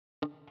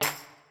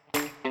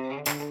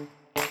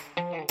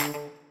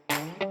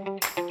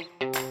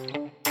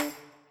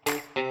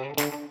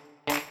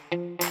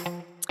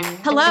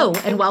Hello,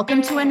 and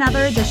welcome to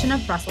another edition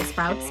of Brussels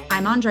Sprouts.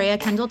 I'm Andrea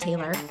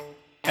Kendall-Taylor.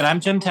 And I'm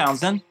Jim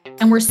Townsend.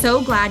 And we're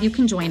so glad you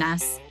can join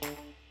us.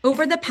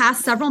 Over the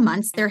past several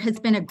months, there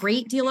has been a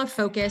great deal of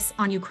focus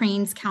on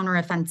Ukraine's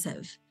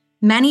counteroffensive.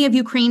 Many of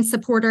Ukraine's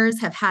supporters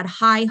have had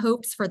high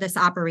hopes for this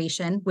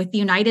operation, with the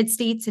United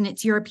States and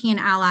its European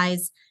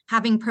allies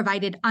having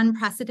provided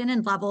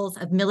unprecedented levels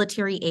of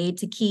military aid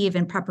to Kyiv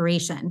in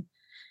preparation.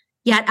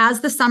 Yet, as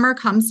the summer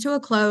comes to a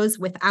close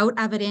without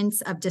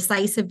evidence of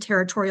decisive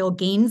territorial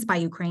gains by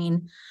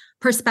Ukraine,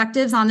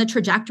 perspectives on the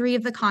trajectory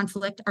of the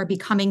conflict are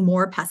becoming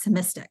more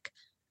pessimistic.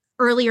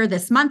 Earlier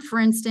this month, for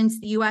instance,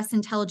 the U.S.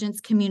 intelligence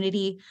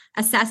community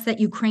assessed that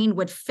Ukraine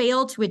would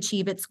fail to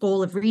achieve its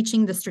goal of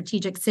reaching the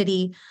strategic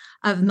city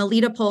of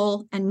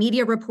Melitopol, and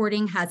media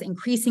reporting has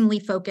increasingly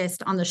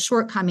focused on the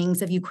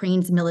shortcomings of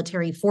Ukraine's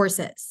military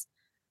forces.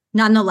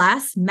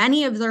 Nonetheless,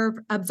 many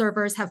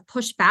observers have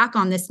pushed back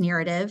on this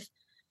narrative,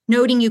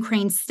 noting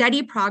Ukraine's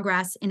steady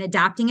progress in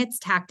adapting its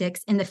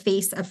tactics in the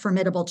face of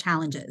formidable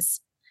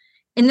challenges.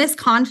 In this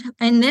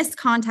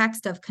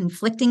context of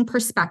conflicting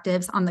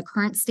perspectives on the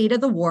current state of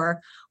the war,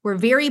 we're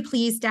very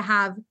pleased to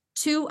have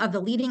two of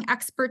the leading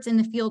experts in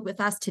the field with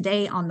us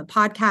today on the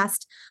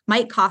podcast,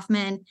 Mike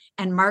Kofman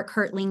and Mark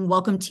Hertling.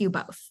 Welcome to you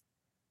both.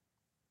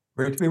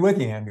 Great to be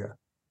with you, Andrea.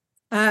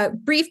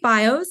 Brief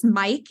bios.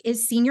 Mike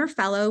is Senior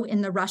Fellow in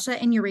the Russia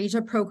and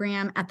Eurasia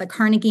Program at the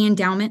Carnegie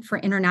Endowment for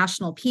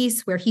International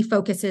Peace, where he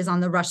focuses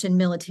on the Russian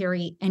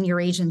military and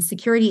Eurasian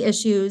security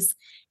issues.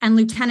 And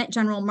Lieutenant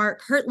General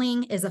Mark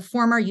Hertling is a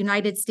former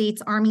United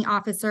States Army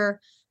officer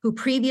who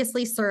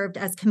previously served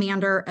as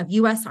commander of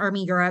U.S.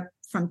 Army Europe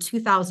from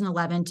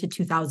 2011 to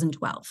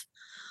 2012.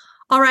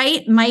 All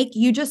right, Mike,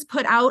 you just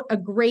put out a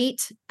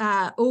great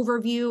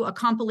overview, a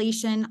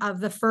compilation of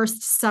the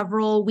first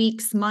several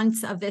weeks,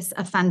 months of this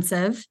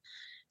offensive.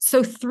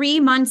 So 3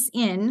 months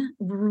in,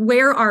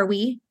 where are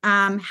we?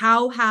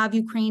 How have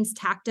Ukraine's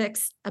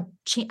tactics,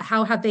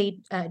 how have they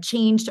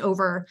changed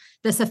over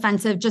this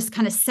offensive? Just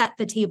kind of set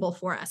the table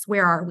for us.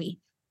 Where are we?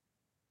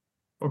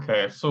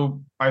 Okay,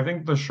 so I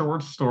think the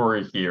short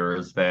story here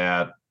is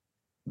that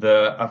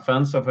the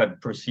offensive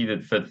had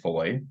proceeded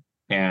fitfully,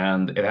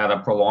 and it had a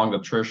prolonged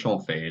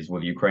attritional phase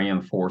with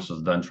Ukrainian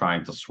forces then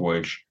trying to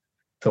switch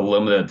to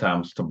limited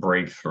attempts to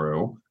break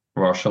through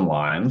Russian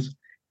lines.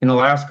 In the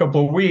last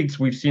couple of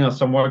weeks, we've seen a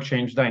somewhat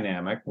changed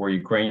dynamic where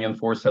Ukrainian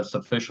forces have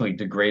sufficiently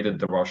degraded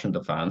the Russian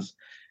defense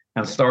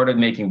and started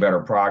making better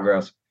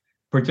progress,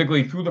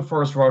 particularly through the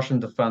first Russian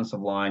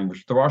defensive line,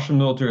 which the Russian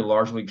military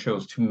largely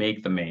chose to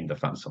make the main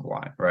defensive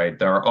line, right?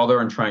 There are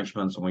other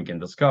entrenchments, and we can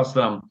discuss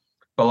them,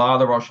 but a lot of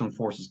the Russian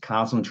forces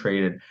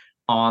concentrated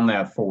on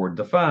that forward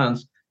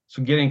defense.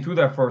 So getting through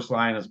that first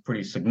line is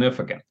pretty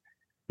significant.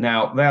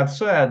 Now, that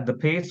said, the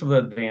pace of the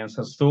advance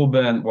has still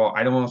been, well,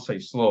 I don't want to say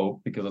slow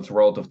because it's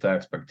relative to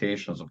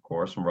expectations, of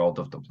course, and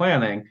relative to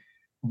planning,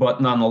 but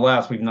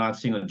nonetheless, we've not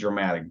seen a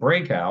dramatic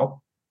breakout.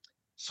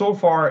 So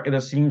far,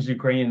 it seems the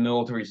Ukrainian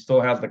military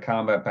still has the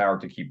combat power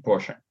to keep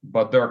pushing,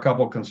 but there are a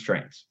couple of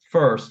constraints.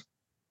 First,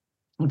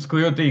 it's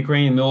clear that the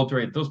Ukrainian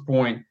military at this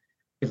point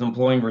is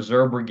employing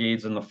reserve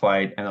brigades in the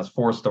fight and has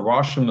forced the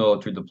Russian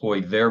military to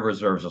deploy their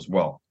reserves as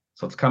well.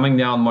 So it's coming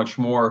down much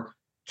more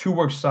to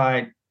which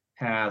side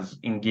has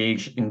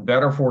engaged in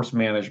better force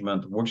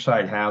management, which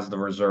side has the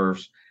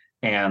reserves,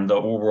 and the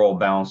overall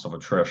balance of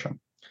attrition.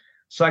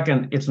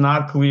 Second, it's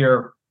not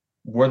clear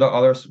where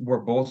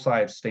both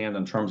sides stand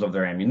in terms of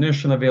their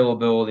ammunition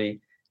availability,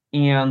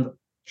 and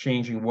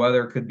changing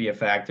weather could be a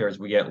factor as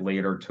we get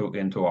later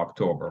into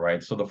October,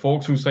 right? So the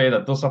folks who say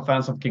that this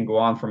offensive can go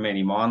on for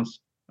many months,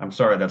 I'm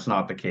sorry, that's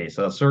not the case.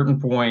 At a certain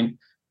point,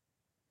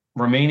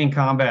 remaining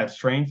combat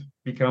strength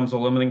becomes a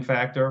limiting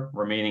factor,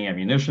 remaining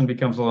ammunition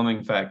becomes a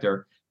limiting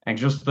factor, and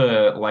just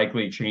the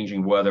likely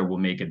changing weather will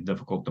make it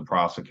difficult to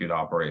prosecute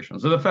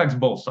operations. It affects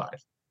both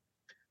sides.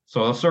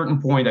 So at a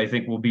certain point, I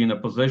think we'll be in a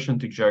position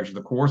to judge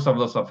the course of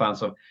this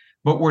offensive,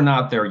 but we're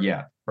not there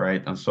yet,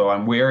 right? And so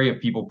I'm wary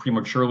of people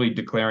prematurely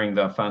declaring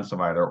the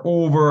offensive either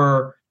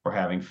over or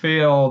having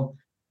failed.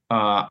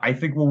 I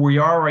think where we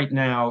are right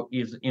now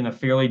is in a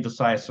fairly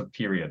decisive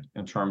period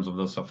in terms of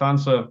this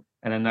offensive,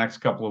 and the next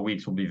couple of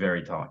weeks will be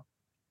very telling.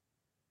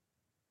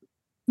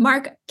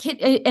 Mark,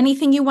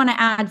 anything you want to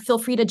add, feel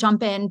free to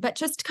jump in, but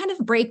just kind of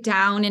break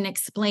down and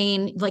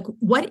explain, like,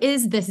 what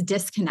is this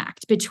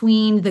disconnect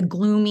between the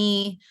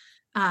gloomy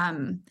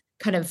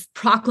kind of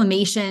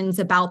proclamations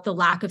about the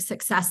lack of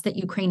success that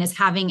Ukraine is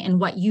having and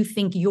what you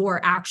think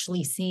you're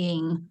actually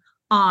seeing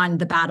on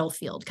the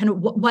battlefield? Kind of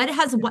why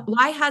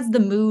has the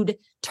mood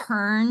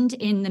turned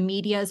in the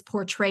media's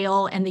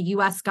portrayal and the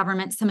U.S.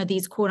 government, some of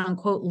these quote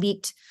unquote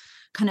leaked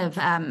kind of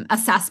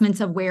assessments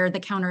of where the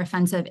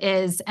counteroffensive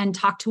is, and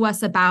talk to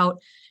us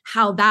about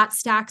how that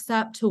stacks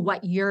up to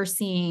what you're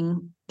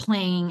seeing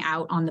playing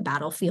out on the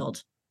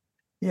battlefield.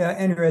 Yeah,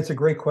 Andrea, it's a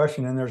great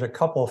question, and there's a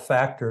couple of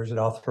factors that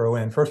I'll throw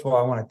in. First of all,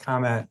 I want to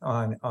comment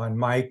on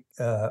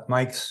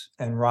Mike's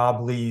and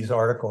Rob Lee's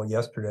article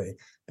yesterday,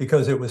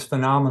 because it was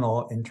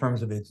phenomenal in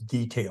terms of its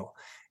detail,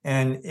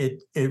 and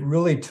it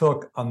really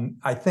took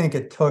I think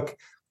it took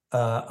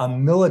a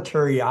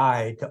military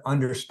eye to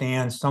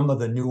understand some of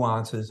the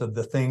nuances of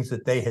the things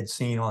that they had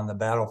seen on the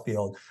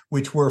battlefield,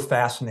 which were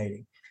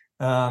fascinating.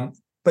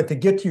 But to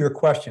get to your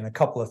question, a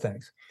couple of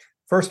things.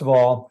 First of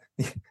all,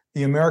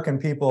 the American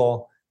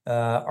people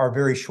are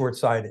very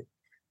short-sighted.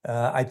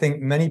 I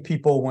think many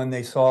people, when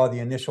they saw the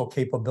initial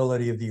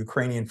capability of the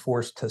Ukrainian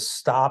force to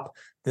stop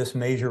this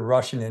major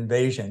Russian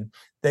invasion,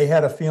 they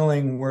had a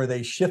feeling where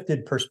they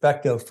shifted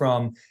perspective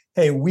from,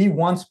 hey, we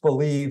once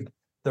believed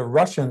the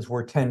Russians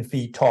were 10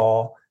 feet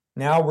tall.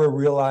 Now we're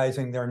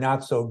realizing they're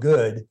not so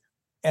good.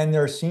 And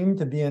there seemed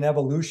to be an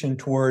evolution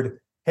toward,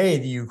 hey,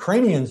 the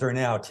Ukrainians are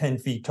now 10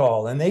 feet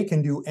tall and they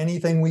can do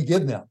anything we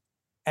give them.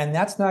 And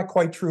that's not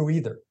quite true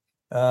either.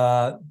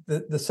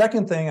 The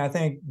second thing, I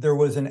think there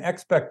was an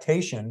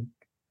expectation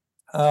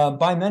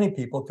by many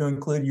people, to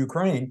include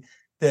Ukraine,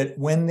 that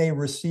when they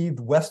received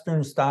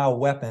Western-style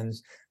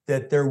weapons,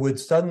 that there would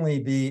suddenly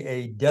be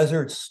a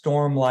Desert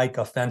Storm-like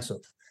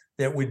offensive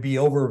that would be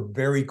over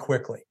very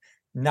quickly,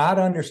 not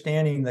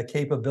understanding the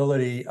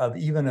capability of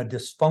even a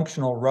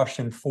dysfunctional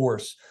Russian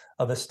force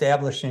of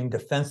establishing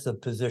defensive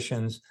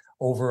positions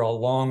over a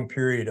long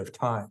period of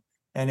time.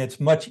 And it's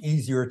much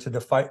easier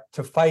to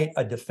fight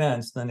a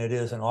defense than it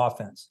is an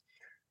offense.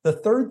 The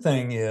third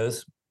thing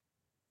is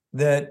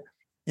that,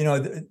 you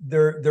know,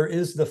 there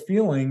is the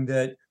feeling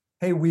that,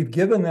 hey, we've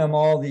given them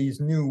all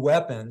these new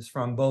weapons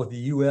from both the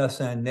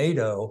US and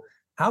NATO.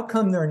 How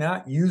come they're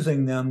not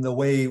using them the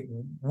way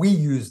we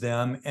use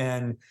them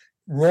and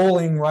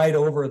rolling right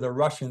over the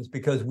Russians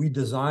because we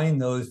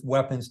designed those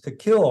weapons to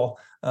kill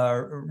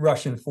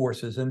Russian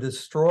forces and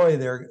destroy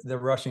the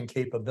Russian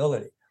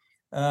capability?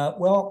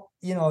 Well,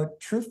 you know,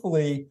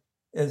 truthfully,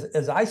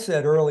 as I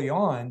said early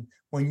on,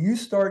 when you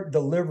start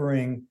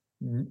delivering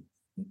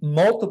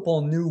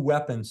multiple new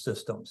weapon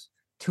systems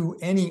to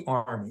any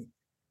army,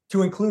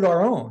 to include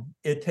our own,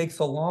 it takes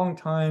a long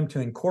time to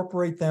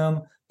incorporate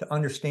them, to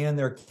understand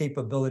their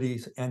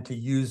capabilities, and to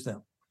use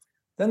them.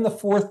 Then the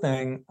fourth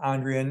thing,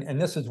 Andrea,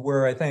 and this is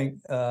where I think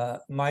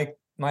Mike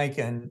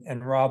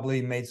and Rob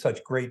Lee made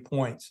such great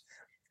points.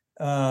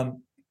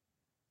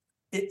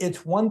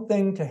 It's one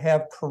thing to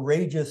have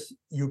courageous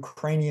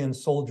Ukrainian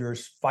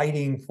soldiers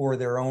fighting for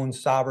their own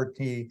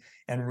sovereignty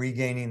and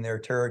regaining their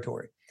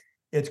territory.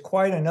 It's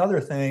quite another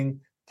thing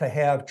to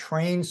have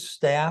trained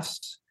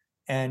staffs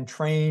and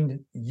trained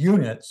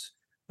units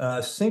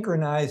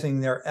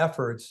synchronizing their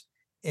efforts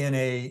in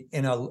a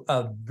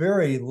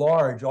very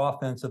large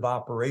offensive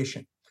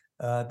operation.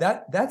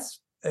 That's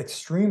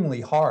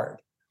extremely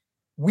hard.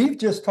 We've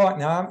just talked,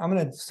 now I'm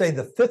going to say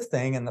the fifth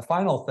thing and the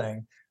final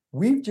thing.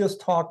 We've just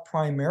talked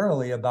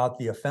primarily about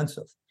the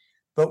offensive.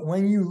 But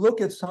when you look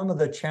at some of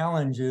the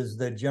challenges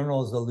that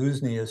General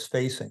Zaluzny is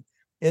facing,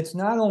 it's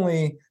not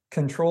only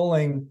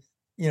controlling,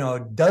 you know,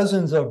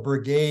 dozens of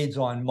brigades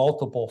on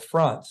multiple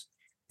fronts,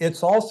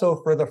 it's also,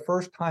 for the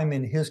first time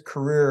in his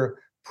career,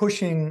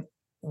 pushing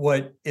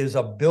what is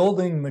a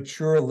building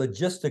mature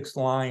logistics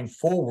line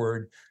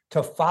forward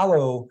to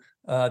follow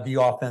the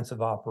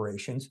offensive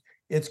operations.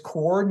 It's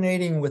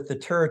coordinating with the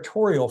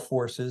territorial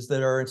forces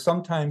that are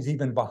sometimes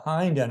even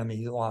behind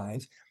enemy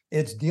lines.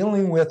 It's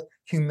dealing with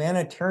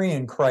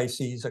humanitarian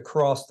crises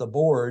across the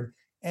board.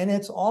 And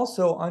it's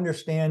also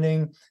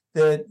understanding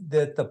that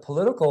the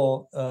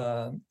political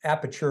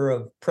aperture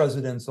of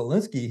President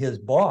Zelensky, his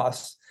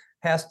boss,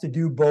 has to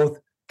do both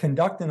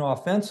conduct an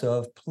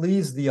offensive,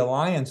 please the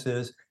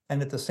alliances,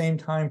 and at the same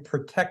time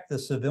protect the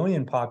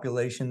civilian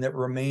population that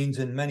remains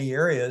in many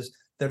areas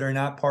that are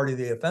not part of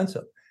the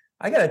offensive.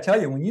 I got to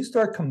tell you, when you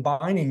start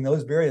combining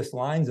those various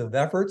lines of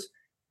efforts,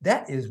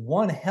 that is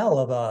one hell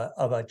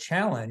of a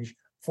challenge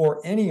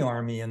for any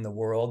army in the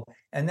world.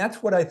 And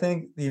that's what I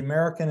think the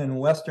American and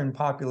Western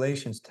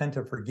populations tend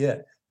to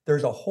forget.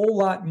 There's a whole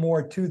lot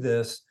more to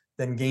this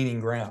than gaining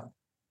ground.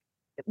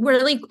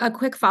 Really a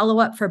quick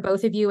follow-up for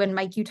both of you. And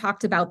Mike, you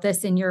talked about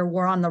this in your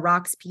War on the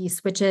Rocks piece,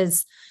 which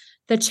is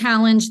the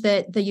challenge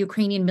that the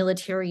Ukrainian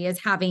military is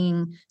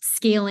having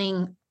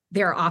scaling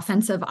their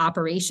offensive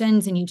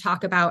operations. And you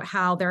talk about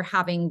how they're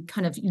having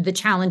kind of the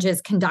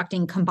challenges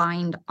conducting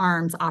combined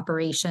arms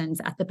operations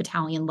at the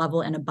battalion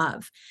level and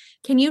above.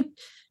 Can you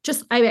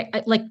just,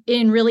 like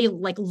in really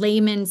like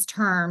layman's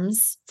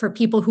terms for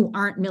people who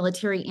aren't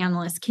military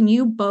analysts, can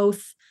you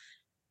both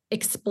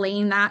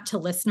explain that to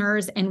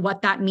listeners and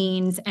what that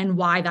means and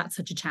why that's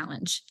such a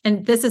challenge?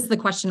 And this is the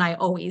question I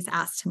always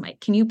ask to Mike.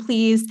 Can you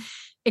please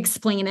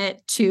explain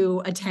it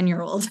to a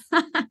 10-year-old?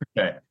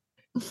 Okay.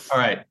 All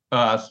right.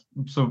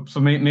 So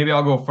maybe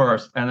I'll go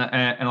first, and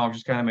I'll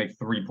just kind of make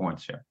 3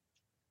 points here.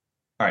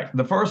 All right.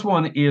 The first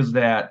one is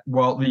that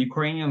while the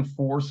Ukrainian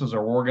forces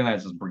are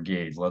organized as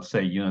brigades, let's say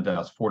a unit that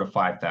has 4,000 to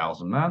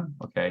 5,000 men,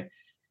 okay,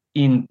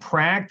 in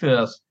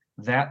practice,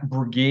 that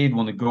brigade,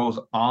 when it goes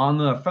on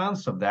the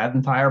offensive, that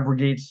entire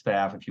brigade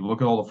staff, if you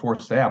look at all the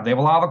force staff, they have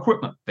a lot of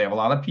equipment, they have a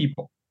lot of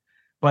people.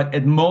 But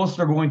at most,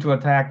 they're going to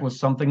attack with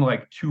something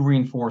like 2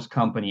 reinforced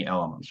company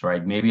elements,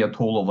 right? Maybe a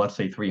total of, let's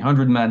say,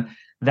 300 men.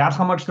 That's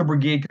how much the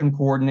brigade can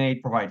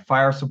coordinate, provide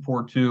fire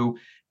support to.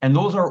 And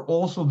those are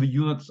also the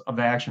units of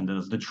action. That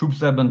is the troops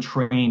that have been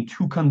trained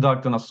to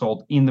conduct an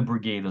assault in the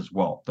brigade as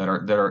well, that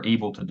are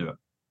able to do it.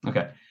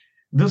 Okay.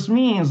 This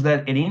means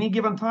that at any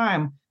given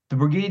time, the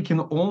brigade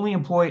can only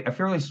employ a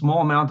fairly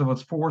small amount of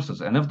its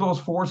forces. And if those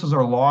forces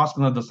are lost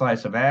in a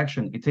decisive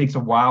action, it takes a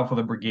while for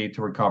the brigade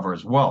to recover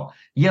as well.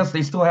 Yes,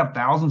 they still have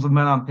thousands of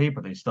men on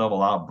paper. They still have a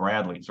lot of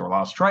Bradleys or a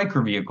lot of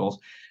Stryker vehicles.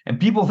 And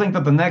people think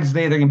that the next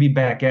day they're going to be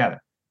back at it.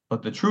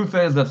 But the truth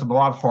is that's a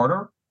lot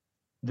harder.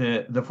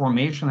 The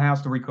formation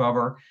has to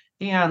recover.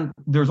 And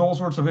there's all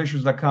sorts of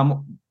issues that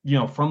come,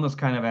 from this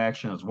kind of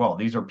action as well.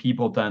 These are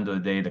people at the end of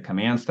the day. The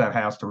command staff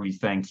has to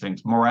rethink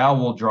things. Morale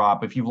will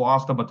drop. If you've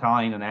lost a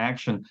battalion in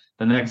action,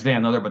 the next day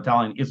another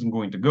battalion isn't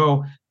going to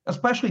go.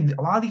 Especially,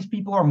 a lot of these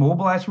people are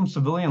mobilized from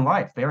civilian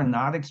life. They are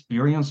not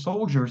experienced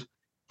soldiers.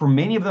 For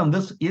many of them,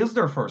 this is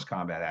their first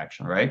combat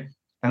action, right?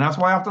 And that's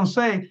why I often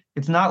say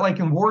it's not like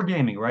in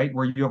wargaming, right,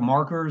 where you have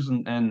markers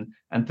and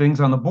things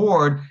on the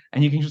board,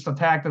 and you can just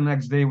attack the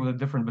next day with a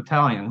different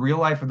battalion. In real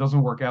life, it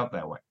doesn't work out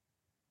that way.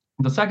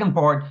 The second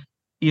part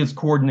is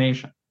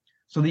coordination.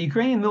 So the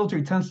Ukrainian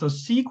military tends to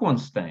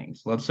sequence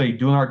things. Let's say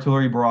do an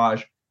artillery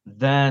barrage,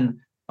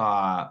 then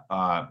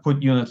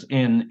put units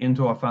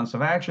into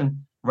offensive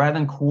action, rather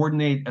than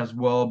coordinate as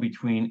well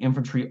between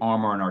infantry,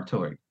 armor, and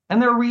artillery.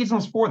 And there are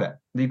reasons for that.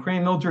 The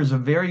Ukrainian military is a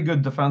very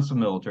good defensive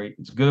military.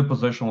 It's good at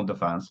positional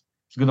defense.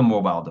 It's good at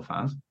mobile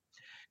defense.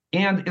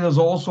 And it is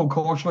also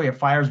culturally a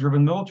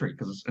fires-driven military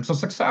because it's a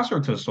successor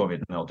to the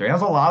Soviet military. It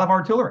has a lot of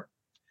artillery.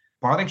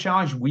 Part of the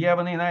challenge we have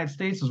in the United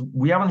States is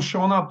we haven't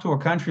shown up to a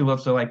country,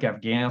 let's say like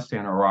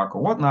Afghanistan or Iraq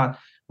or whatnot.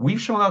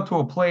 We've shown up to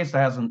a place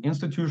that has an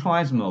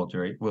institutionalized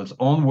military with its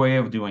own way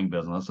of doing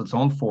business, its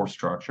own force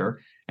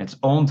structure, its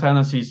own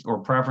tendencies or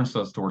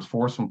preferences towards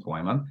force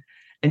employment.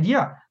 And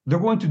yeah, they're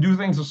going to do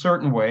things a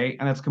certain way,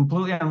 and it's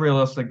completely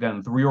unrealistic that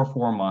in 3 or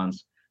 4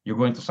 months, you're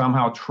going to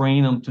somehow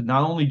train them to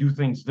not only do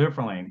things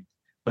differently,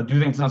 but do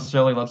things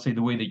necessarily, let's say,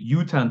 the way that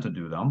you tend to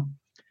do them.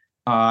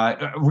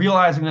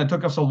 Realizing that it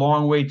took us a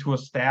long way to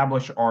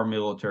establish our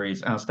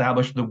militaries and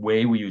establish the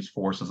way we use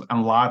forces,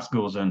 and lots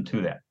goes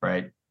into that,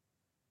 right?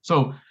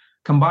 So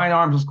combined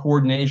arms is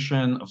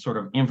coordination of sort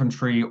of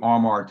infantry,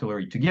 armor,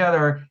 artillery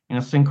together in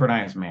a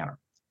synchronized manner.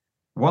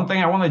 One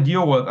thing I want to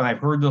deal with, and I've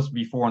heard this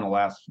before in the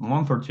last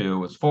month or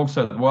two, is folks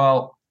said,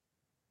 well,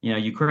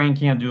 Ukraine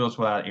can't do this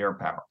without air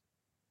power.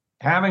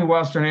 Having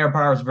Western air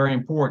power is very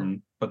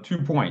important, but 2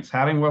 points.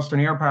 Having Western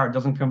air power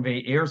doesn't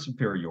convey air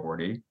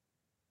superiority.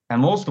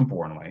 And most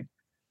importantly,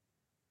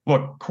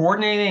 look,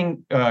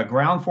 coordinating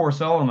ground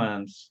force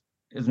elements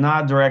is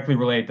not directly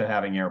related to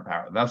having air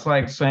power. That's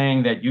like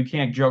saying that you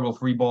can't juggle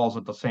 3 balls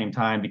at the same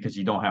time because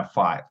you don't have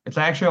 5. It's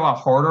actually a lot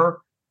harder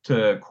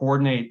to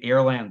coordinate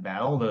air-land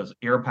battle, that is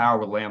air power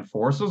with land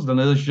forces, than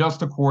it is just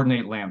to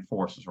coordinate land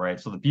forces, right?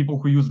 So the people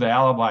who use the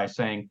alibi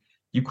saying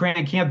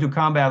Ukraine can't do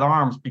combat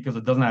arms because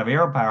it doesn't have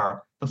air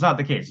power, that's not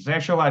the case. It's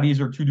actually a lot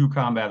easier to do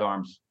combat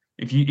arms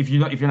if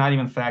you're not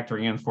even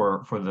factoring in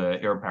for the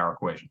air power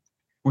equation,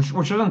 which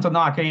isn't to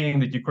knock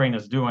anything that Ukraine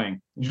is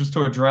doing, just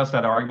to address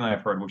that argument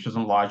I've heard, which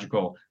isn't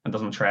logical and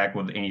doesn't track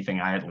with anything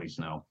I at least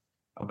know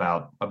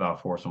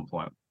about force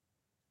employment.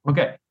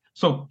 Okay.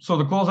 So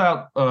to close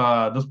out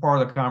this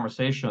part of the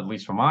conversation, at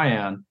least from my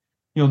end,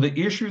 the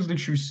issues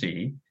that you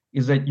see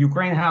is that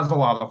Ukraine has a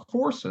lot of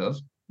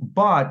forces,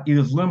 but it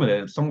is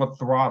limited, it's somewhat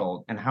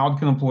throttled, and how it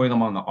can employ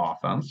them on the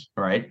offense,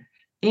 right?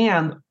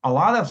 And a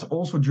lot of that's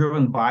also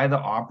driven by the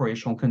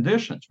operational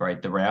conditions, right?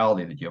 The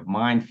reality that you have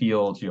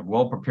minefields, you have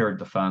well-prepared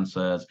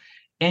defenses,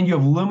 and you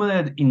have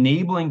limited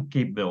enabling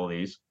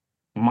capabilities,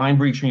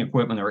 mine-breaching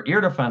equipment or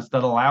air defense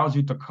that allows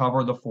you to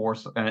cover the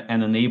force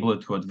and enable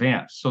it to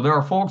advance. So there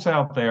are folks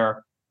out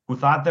there who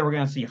thought they were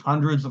going to see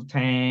hundreds of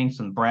tanks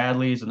and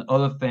Bradleys and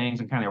other things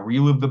and kind of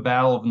relive the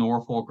Battle of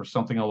Norfolk or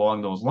something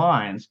along those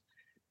lines.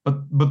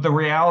 But the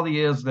reality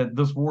is that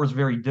this war is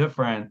very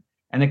different,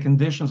 and the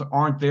conditions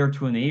aren't there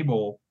to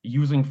enable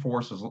using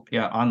forces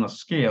on the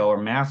scale or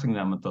massing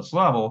them at this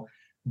level,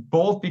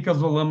 both because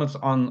of the limits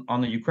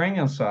on the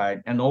Ukrainian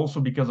side and also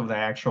because of the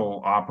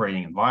actual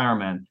operating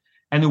environment.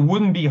 And it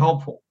wouldn't be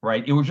helpful,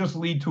 right? It would just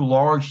lead to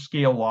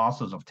large-scale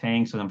losses of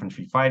tanks and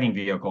infantry fighting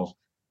vehicles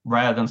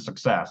rather than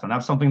success. And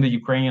that's something the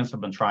Ukrainians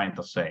have been trying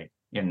to say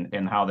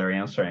in how they're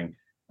answering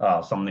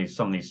some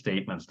of these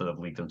statements that have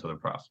leaked into the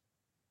press.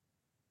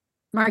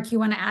 Mark, you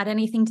want to add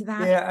anything to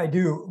that? Yeah, I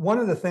do. One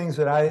of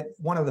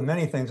the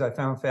many things I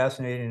found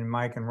fascinating in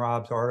Mike and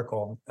Rob's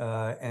article,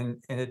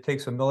 and it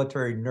takes a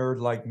military nerd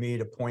like me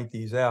to point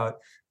these out,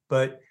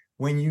 but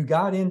when you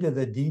got into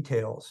the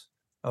details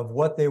of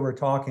what they were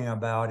talking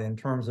about in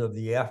terms of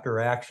the after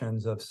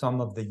actions of some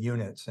of the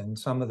units and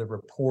some of the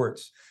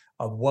reports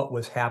of what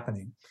was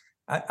happening,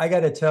 I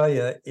got to tell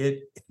you,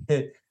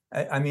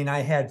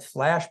 I had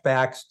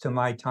flashbacks to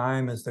my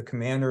time as the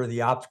commander of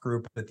the ops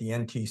group at the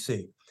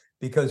NTC.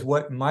 Because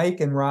what Mike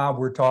and Rob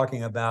were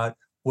talking about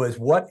was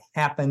what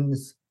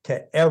happens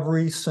to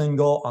every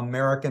single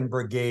American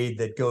brigade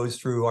that goes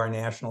through our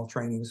National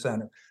Training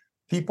Center.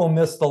 People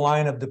miss the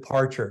line of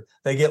departure.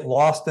 They get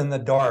lost in the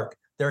dark.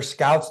 Their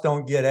scouts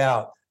don't get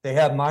out. They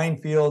have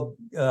minefield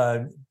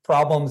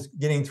problems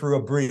getting through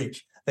a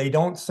breach. They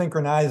don't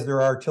synchronize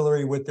their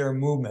artillery with their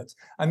movements.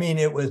 I mean,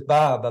 it was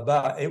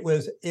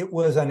It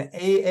was an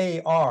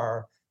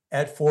AAR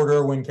at Fort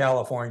Irwin,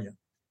 California.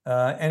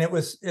 And it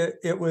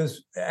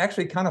was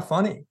actually kind of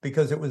funny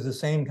because it was the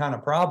same kind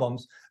of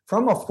problems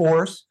from a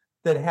force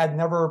that had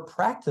never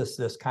practiced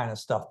this kind of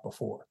stuff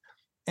before.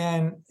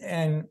 And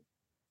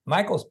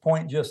Michael's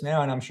point just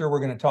now, and I'm sure we're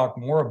going to talk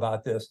more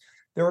about this,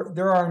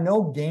 there are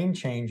no game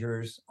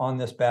changers on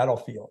this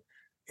battlefield.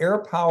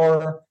 Air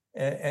power,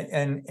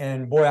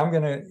 and boy, I'm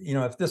going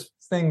to, if this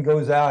thing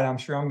goes out, I'm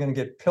sure I'm going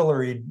to get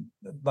pilloried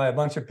by a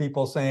bunch of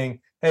people saying,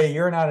 hey,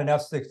 you're not an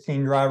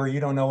F-16 driver, you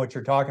don't know what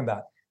you're talking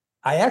about.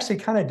 I actually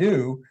kind of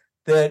do.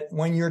 That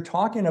when you're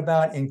talking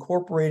about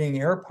incorporating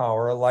air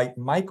power, like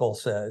Michael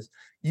says,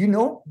 you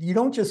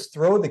don't just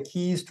throw the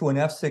keys to an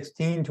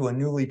F-16 to a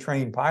newly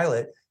trained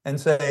pilot and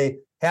say,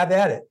 have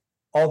at it.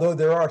 Although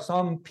there are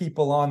some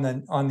people on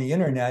the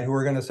internet who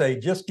are going to say,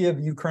 just give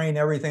Ukraine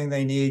everything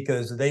they need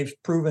because they've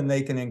proven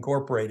they can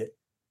incorporate it.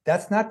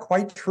 That's not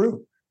quite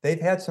true. They've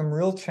had some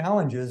real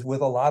challenges with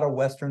a lot of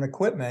Western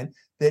equipment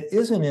that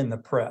isn't in the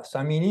press.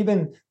 I mean,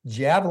 even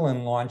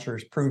Javelin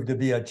launchers proved to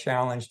be a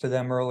challenge to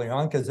them early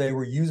on because they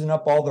were using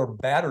up all their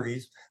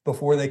batteries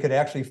before they could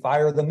actually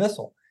fire the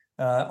missile,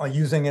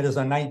 using it as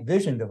a night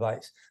vision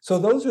device. So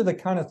those are the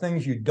kind of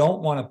things you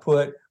don't want to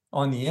put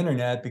on the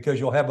internet because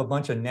you'll have a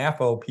bunch of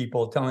NAFO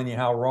people telling you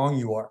how wrong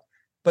you are.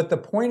 But the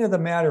point of the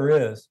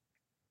matter is,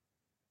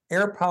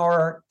 air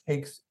power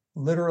takes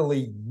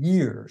literally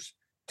years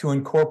to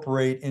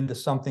incorporate into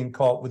something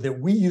that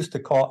we used to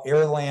call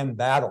air-land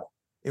battle.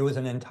 It was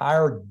an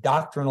entire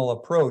doctrinal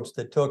approach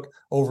that took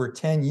over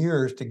 10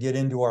 years to get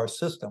into our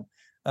system.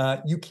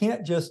 You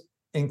can't just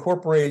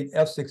incorporate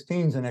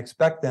F-16s and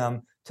expect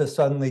them to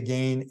suddenly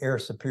gain air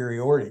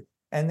superiority.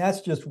 And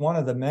that's just one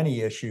of the many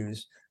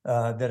issues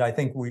that I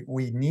think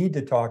we need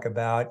to talk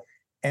about.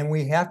 And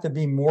we have to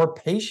be more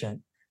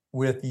patient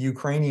with the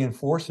Ukrainian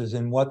forces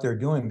in what they're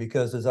doing,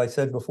 because as I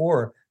said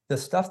before, the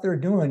stuff they're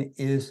doing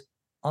is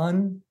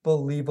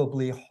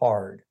unbelievably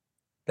hard.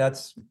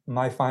 That's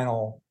my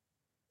final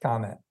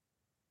comment.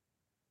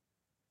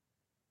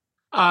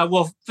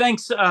 Well,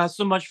 thanks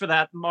so much for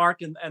that,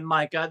 Mark and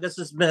Mike. This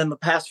has been, the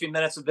past few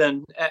minutes have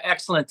been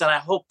excellent. And I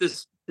hope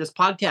this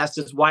podcast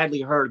is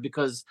widely heard,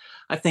 because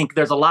I think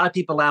there's a lot of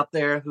people out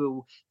there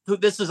who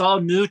this is all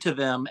new to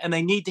them, and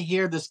they need to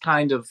hear this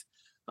kind of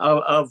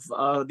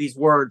these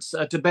words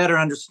to better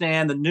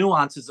understand the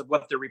nuances of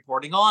what they're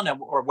reporting on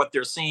or what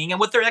they're seeing and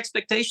what their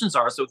expectations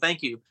are. So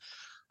thank you.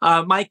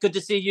 Mike, good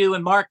to see you.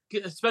 And Mark,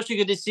 especially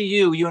good to see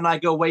you. You and I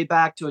go way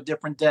back to a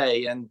different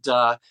day. And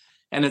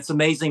it's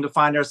amazing to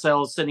find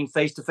ourselves sitting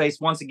face to face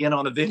once again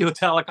on a video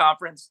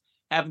teleconference,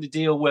 having to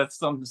deal with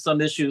some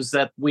issues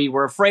that we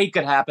were afraid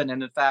could happen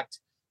and in fact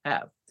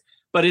have.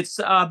 But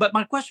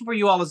my question for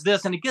you all is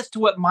this, and it gets to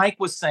what Mike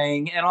was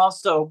saying, and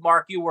also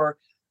Mark, you were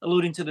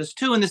alluding to this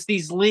too, and it's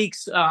these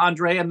leaks.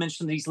 Andrea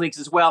mentioned these leaks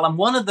as well, and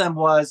one of them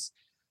was,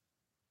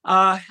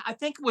 I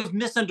think it was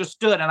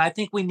misunderstood, and I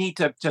think we need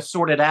to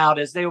sort it out.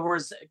 As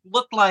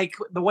looked like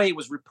the way it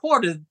was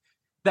reported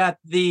that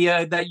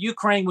that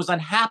Ukraine was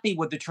unhappy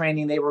with the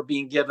training they were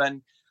being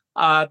given,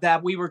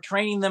 that we were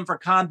training them for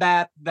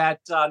combat that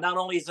not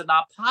only is it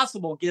not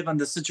possible given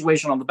the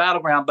situation on the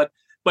battleground,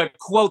 but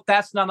quote,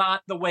 that's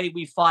not the way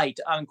we fight,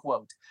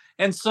 unquote.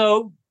 And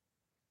so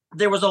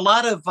there was a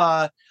lot of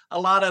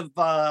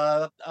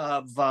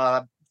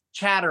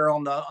chatter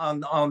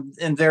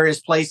in various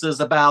places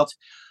about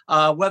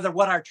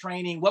what our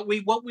training, what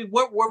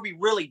were we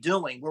really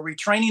doing? Were we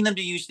training them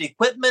to use the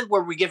equipment?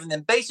 Were we giving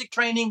them basic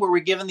training? Were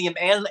we giving them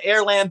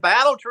air-land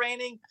battle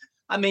training?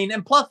 I mean,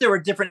 and plus there were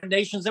different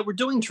nations that were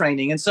doing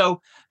training. And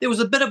so there was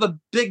a bit of a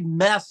big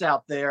mess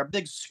out there, a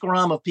big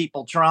scrum of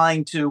people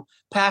trying to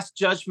pass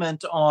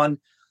judgment on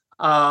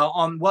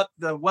what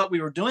we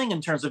were doing in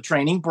terms of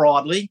training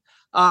broadly,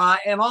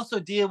 and also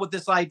deal with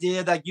this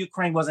idea that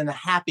Ukraine wasn't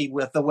happy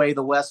with the way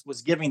the West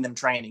was giving them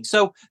training.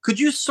 So could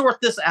you sort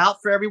this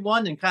out for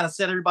everyone and kind of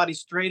set everybody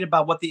straight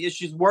about what the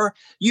issues were?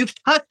 You've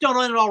touched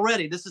on it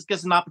already. This is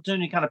just an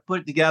opportunity to kind of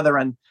put it together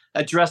and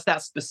address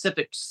that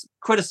specific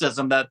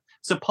criticism that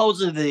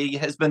supposedly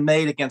has been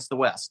made against the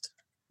West.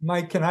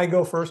 Mike, can I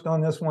go first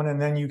on this one,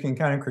 and then you can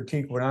kind of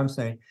critique what I'm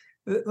saying?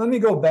 Let me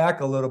go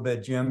back a little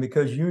bit, Jim,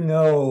 because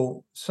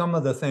some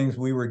of the things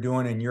we were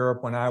doing in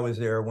Europe when I was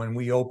there, when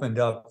we opened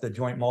up the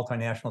Joint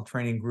Multinational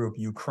Training Group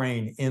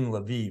Ukraine in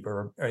Lviv,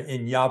 or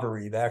in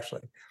Yavoriv,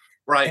 actually.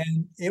 Right.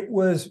 And it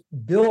was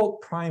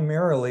built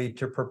primarily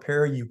to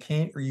prepare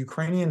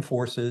Ukrainian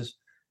forces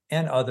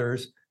and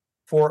others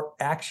for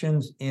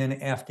actions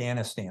in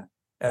Afghanistan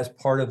as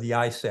part of the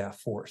ISAF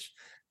force.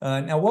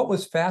 Now, what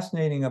was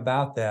fascinating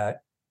about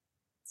that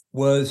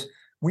was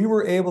we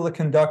were able to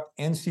conduct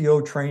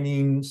NCO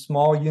training,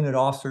 small unit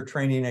officer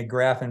training at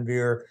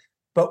Grafenwehr,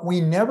 but we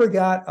never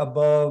got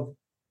above,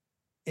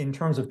 in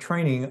terms of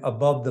training,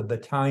 above the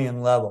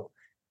battalion level.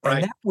 Right.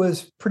 And that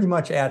was pretty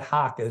much ad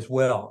hoc as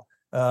well.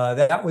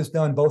 That was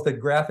done both at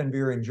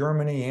Grafenwehr in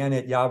Germany and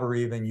at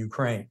Yavoriv in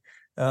Ukraine.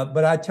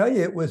 But I tell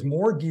you, it was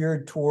more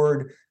geared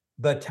toward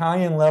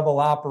battalion level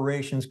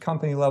operations,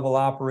 company level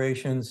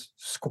operations,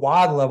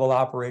 squad level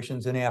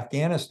operations in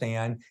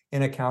Afghanistan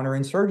in a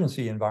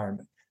counterinsurgency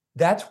environment.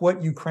 That's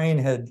what Ukraine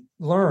had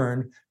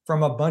learned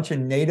from a bunch of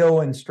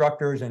NATO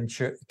instructors and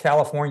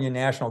California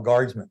National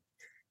Guardsmen.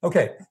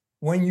 Okay,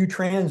 when you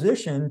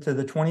transition to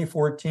the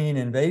 2014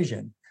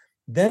 invasion,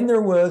 then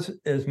there was,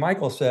 as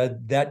Michael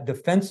said, that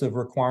defensive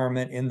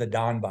requirement in the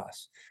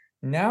Donbass.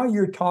 Now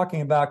you're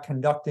talking about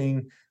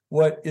conducting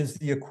what is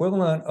the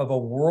equivalent of a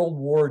World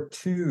War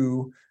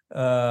II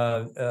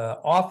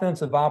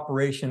offensive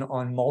operation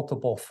on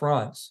multiple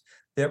fronts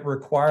that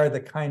require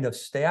the kind of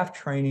staff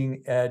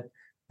training at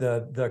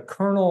the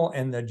colonel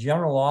and the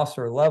general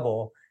officer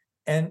level.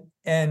 And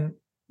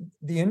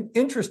the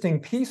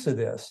interesting piece of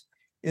this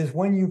is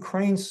when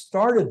Ukraine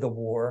started the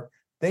war,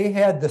 they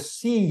had the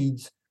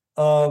seeds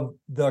of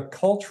the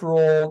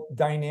cultural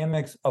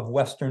dynamics of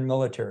Western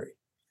military.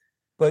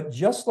 But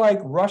just like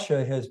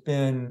Russia has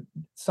been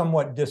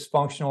somewhat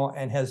dysfunctional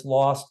and has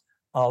lost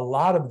a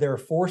lot of their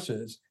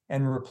forces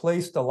and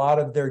replaced a lot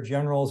of their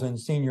generals and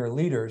senior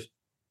leaders,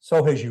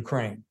 so has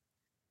Ukraine.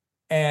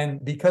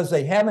 And because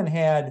they haven't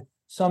had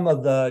some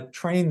of the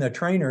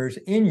trainers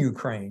in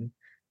Ukraine,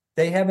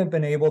 they haven't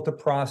been able to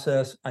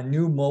process a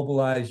new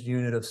mobilized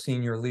unit of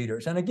senior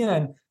leaders. And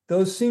again,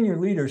 those senior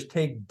leaders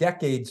take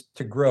decades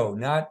to grow,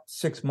 not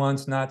 6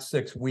 months, not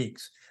 6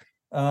 weeks.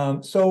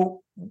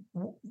 So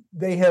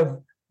they have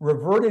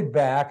reverted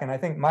back, and I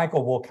think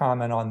Michael will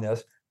comment on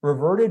this,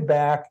 reverted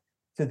back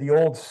to the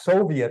old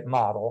Soviet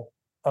model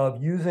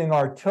of using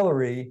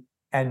artillery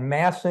and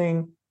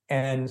massing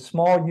and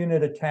small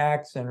unit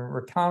attacks and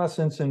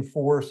reconnaissance in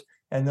force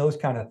and those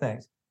kind of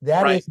things.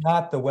 That is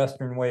not the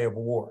Western way of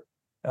war.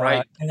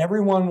 And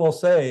everyone will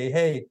say,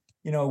 hey,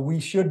 we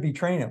should be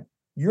training them.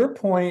 Your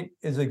point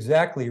is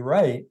exactly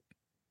right,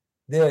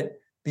 that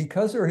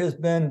because there has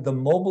been the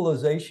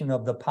mobilization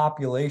of the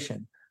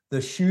population, the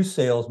shoe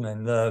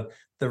salesmen, the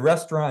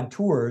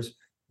restaurateurs,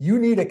 you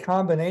need a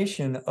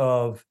combination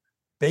of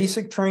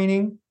basic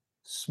training,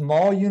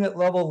 small unit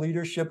level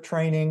leadership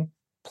training,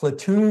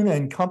 platoon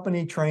and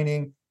company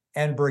training,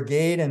 and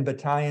brigade and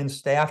battalion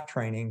staff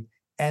training.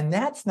 And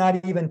that's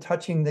not even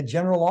touching the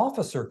general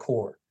officer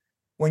corps.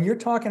 When you're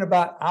talking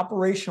about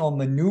operational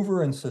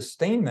maneuver and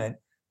sustainment,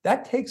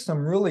 that takes some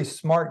really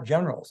smart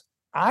generals.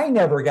 I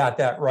never got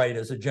that right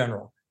as a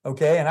general,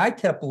 okay? And I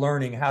kept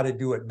learning how to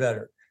do it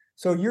better.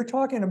 So you're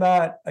talking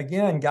about,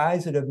 again,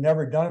 guys that have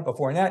never done it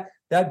before. And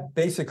that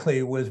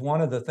basically was one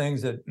of the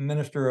things that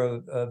Minister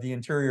of the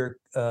Interior,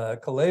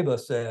 Kuleba,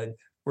 said,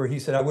 where he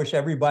said, I wish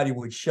everybody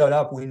would shut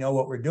up. We know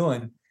what we're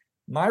doing.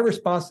 My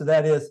response to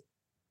that is,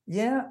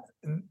 yeah,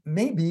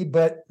 maybe,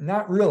 but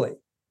not really,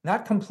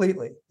 not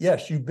completely.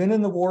 Yes, you've been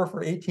in the war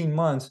for 18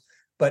 months,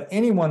 but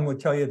anyone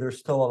would tell you there's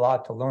still a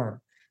lot to learn.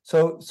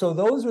 So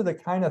those are the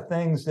kind of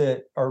things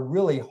that are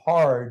really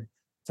hard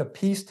to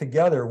piece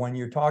together when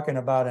you're talking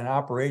about an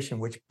operation,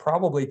 which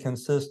probably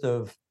consists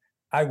of,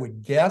 I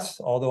would guess,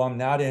 although I'm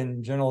not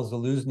in General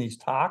Zaluzny's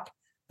talk,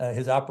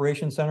 his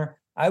operations center,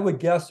 I would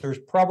guess there's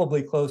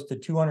probably close to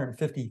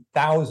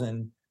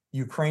 250,000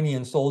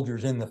 Ukrainian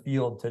soldiers in the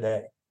field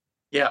today.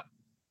 Yeah.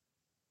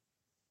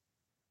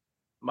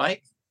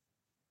 Mike?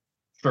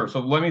 Sure. So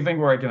let me think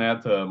where I can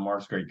add to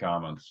Mark's great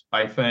comments.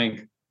 I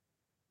think,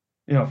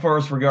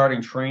 first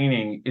regarding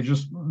training, it's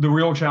just the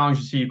real challenge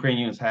you see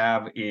Ukrainians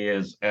have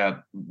is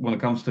when it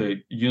comes to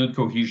unit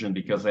cohesion,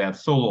 because they had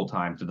so little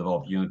time to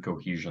develop unit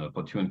cohesion at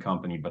platoon,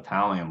 company,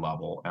 battalion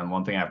level. And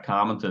one thing I've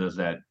commented is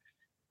that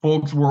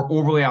folks were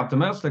overly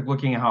optimistic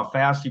looking at how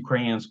fast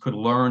Ukrainians could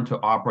learn to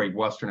operate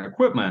Western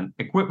equipment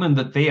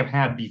that they have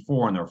had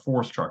before in their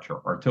force structure,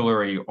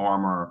 artillery,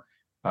 armor,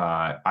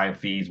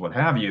 IFVs, what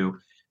have you,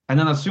 and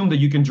then assume that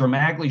you can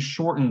dramatically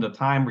shorten the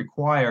time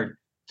required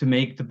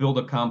to build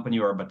a company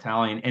or a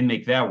battalion and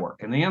make that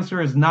work. And the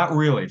answer is not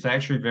really. It's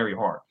actually very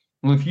hard.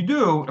 Well, if you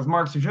do, as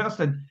Mark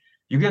suggested,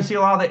 you're going to see a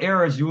lot of the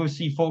errors you will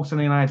see folks in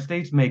the United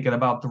States make at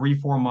about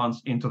 3-4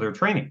 months into their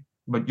training.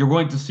 But you're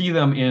going to see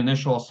them in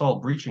initial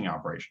assault breaching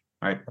operation,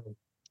 right?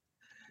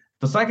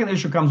 The second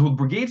issue comes with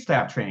brigade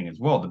staff training as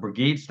well. The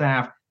brigade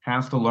staff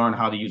has to learn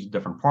how to use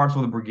different parts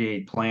of the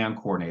brigade, plan,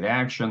 coordinate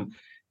action.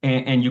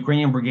 And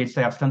Ukrainian brigade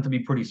staffs tend to be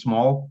pretty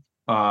small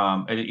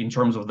in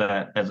terms of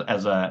that as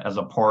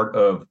a part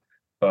of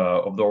the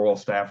overall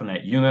staff in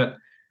that unit.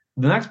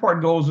 The next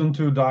part goes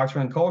into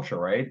doctrine and culture,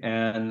 right?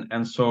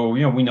 And so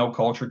we know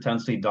culture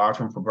tends to eat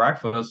doctrine for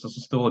breakfast. This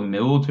is still a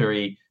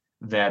military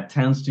that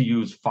tends to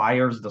use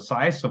fires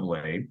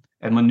decisively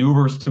and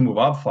maneuvers to move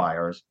up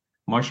fires,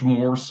 much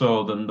more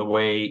so than the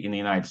way in the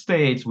United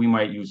States we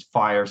might use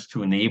fires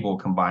to enable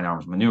combined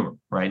arms maneuver,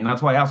 right? And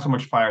that's why it has so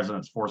much fires in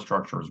its force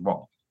structure as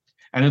well.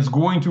 And it's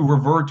going to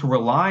revert to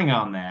relying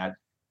on that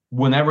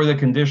whenever the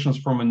conditions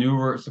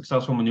for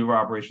successful maneuver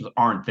operations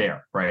aren't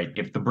there, right?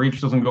 If the breach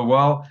doesn't go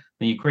well,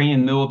 the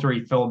Ukrainian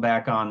military fell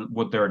back on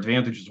what their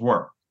advantages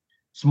were.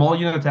 Small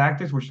unit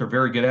tactics, which they're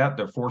very good at,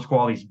 their force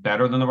quality is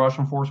better than the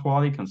Russian force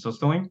quality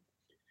consistently.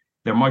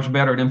 They're much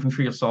better at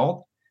infantry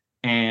assault,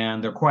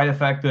 and they're quite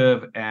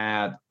effective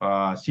at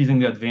seizing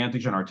the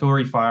advantage in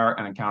artillery fire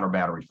and in counter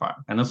battery fire.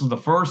 And this is the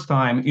first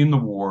time in the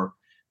war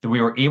that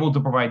we were able to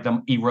provide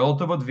them a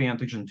relative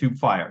advantage in tube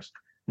fires.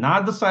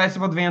 Not a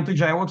decisive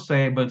advantage, I would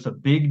say, but it's a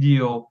big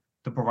deal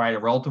to provide a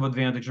relative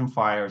advantage in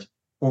fires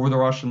over the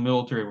Russian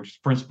military, which is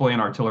principally an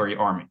artillery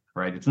army,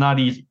 right? It's not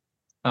easy.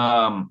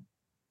 And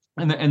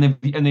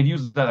they've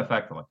used that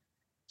effectively.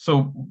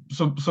 So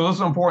this is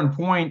an important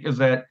point, is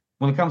that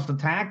when it comes to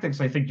tactics,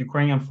 I think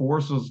Ukrainian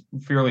forces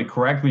fairly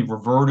correctly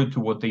reverted to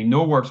what they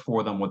know works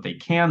for them, what they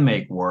can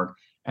make work,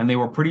 and they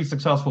were pretty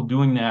successful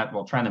doing that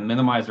while trying to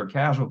minimize their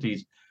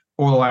casualties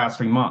over the last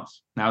 3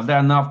 months. Now, is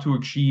that enough to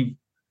achieve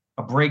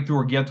a breakthrough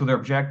or get to their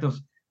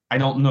objectives? I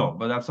don't know,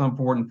 but that's an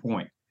important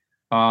point.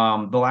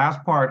 The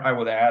last part I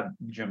would add,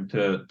 Jim,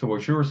 to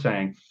what you were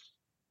saying,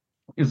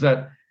 is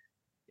that,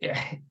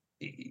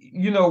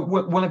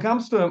 when it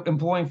comes to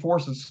employing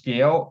force at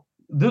scale,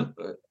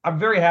 I'm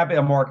very happy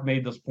that Mark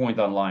made this point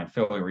online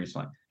fairly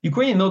recently.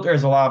 Ukrainian military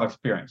has a lot of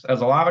experience,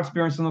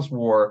 in this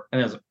war,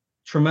 and has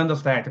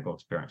tremendous tactical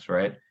experience,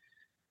 right?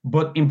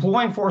 But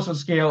employing force at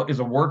scale is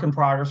a work in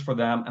progress for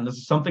them, and this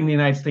is something the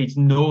United States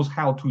knows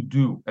how to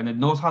do, and it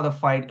knows how to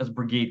fight as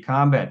brigade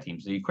combat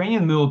teams. The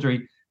Ukrainian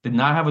military did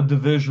not have a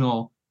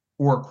divisional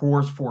or a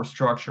corps force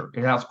structure.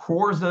 It has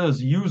corps that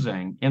is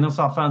using, in its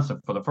offensive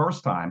for the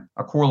first time,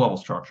 a corps level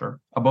structure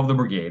above the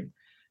brigade,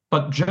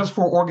 but just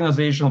for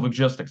organizational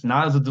logistics,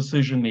 not as a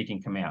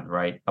decision-making command,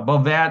 right?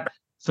 Above that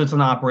sits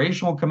an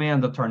operational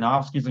command that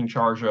Tarnovsky's in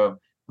charge of,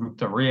 Group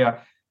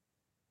Tavria.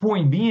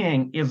 Point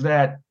being is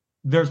that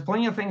there's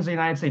plenty of things the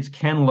United States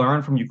can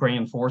learn from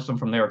Ukrainian forces and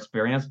from their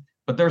experience,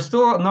 but there's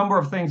still a number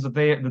of things that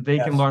they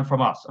can learn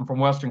from us and from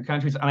Western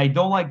countries. And I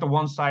don't like the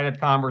one-sided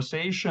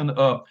conversation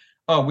of,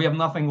 oh, we have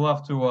nothing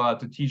left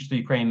to teach the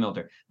Ukrainian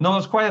military. No,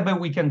 there's quite a bit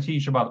we can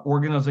teach about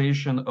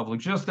organization of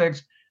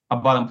logistics,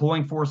 about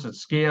employing force at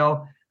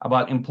scale,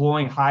 about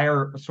employing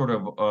higher sort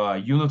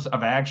of units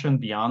of action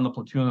beyond the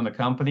platoon and the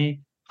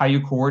company, how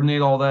you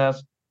coordinate all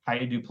this, how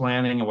you do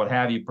planning and what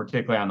have you,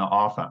 particularly on the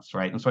offense,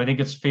 right? And so I think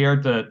it's fair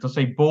to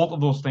say both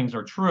of those things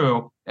are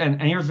true. And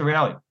here's the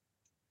reality.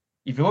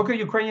 If you look at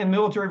Ukrainian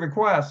military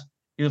requests,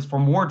 it is for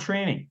more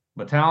training,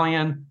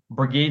 battalion,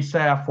 brigade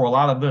staff, for a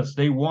lot of this.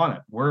 They want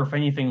it. We're, if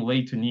anything,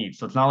 late to need.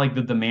 So it's not like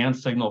the demand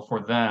signal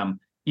for them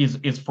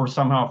is for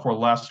somehow for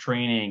less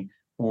training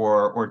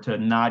or to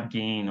not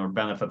gain or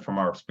benefit from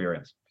our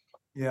experience.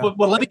 Yeah.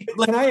 Well,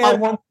 can I add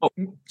one,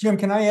 Jim?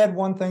 Can I add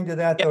one thing to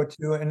that though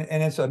too? And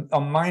it's a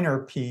minor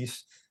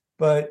piece,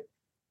 but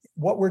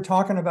what we're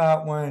talking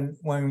about when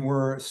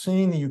we're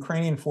seeing the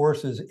Ukrainian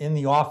forces in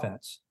the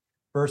offense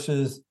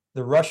versus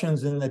the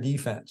Russians in the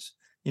defense,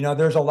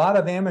 there's a lot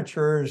of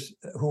amateurs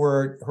who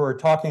are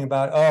talking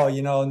about, oh,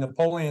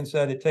 Napoleon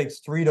said it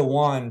takes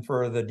 3-to-1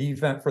 for the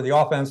defense, for the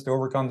offense to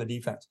overcome the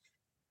defense.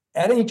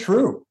 That ain't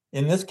true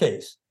in this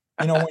case.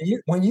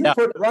 When you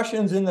put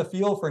Russians in the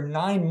field for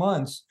 9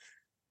 months,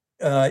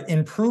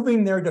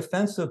 improving their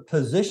defensive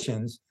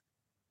positions,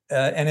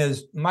 and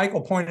as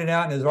Michael pointed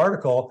out in his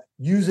article,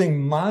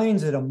 using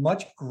mines at a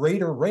much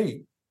greater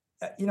rate.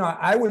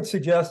 I would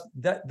suggest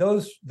that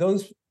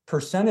those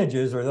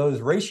percentages or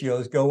those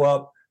ratios go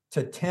up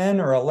to 10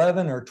 or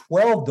 11 or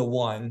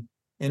 12-to-1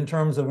 in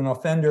terms of an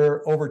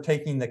offender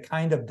overtaking the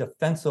kind of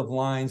defensive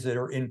lines that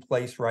are in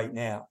place right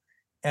now.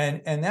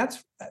 And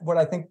that's what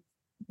I think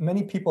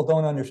many people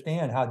don't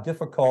understand, how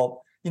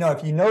difficult.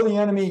 If you know the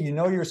enemy, you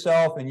know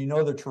yourself, and you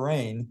know the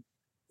terrain,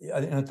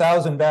 in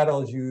 1,000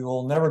 battles, you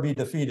will never be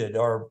defeated,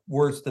 or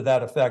words to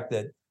that effect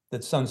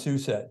that Sun Tzu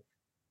said.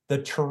 The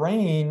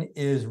terrain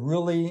is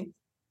really,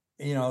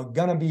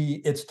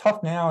 it's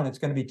tough now, and it's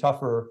going to be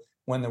tougher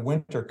when the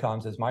winter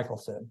comes, as Michael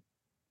said.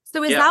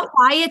 So is that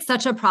why it's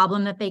such a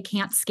problem that they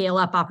can't scale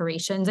up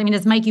operations? I mean,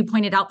 as Mike, you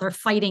pointed out, they're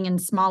fighting in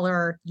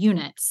smaller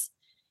units.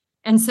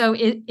 And so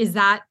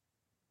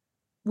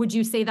would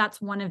you say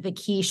that's one of the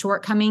key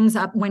shortcomings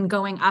when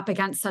going up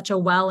against such a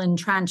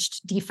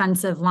well-entrenched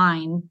defensive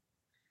line,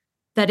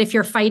 that if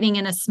you're fighting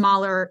in these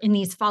smaller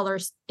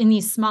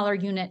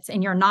units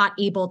and you're not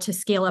able to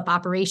scale up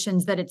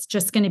operations, that it's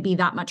just going to be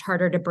that much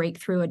harder to break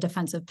through a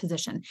defensive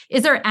position?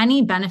 Is there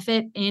any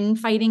benefit in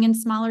fighting in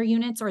smaller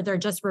units, or they're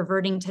just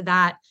reverting to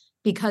that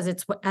because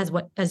it's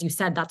as you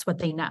said, that's what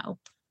they know?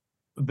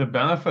 The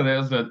benefit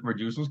is that it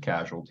reduces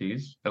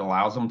casualties. It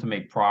allows them to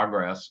make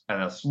progress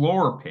at a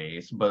slower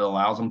pace, but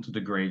allows them to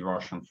degrade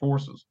Russian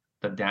forces.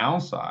 The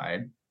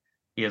downside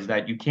is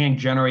that you can't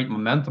generate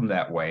momentum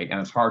that way, and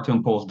it's hard to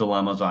impose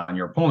dilemmas on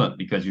your opponent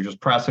because you're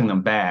just pressing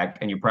them back,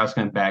 and you're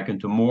pressing them back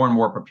into more and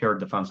more prepared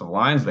defensive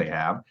lines they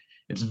have.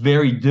 It's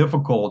very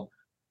difficult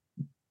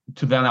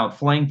to then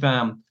outflank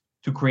them,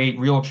 to create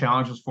real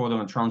challenges for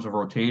them in terms of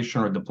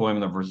rotation or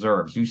deployment of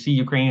reserves. You see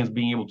Ukrainians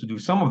being able to do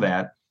some of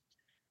that,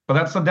 but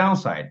that's the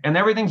downside. And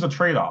everything's a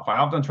trade-off. I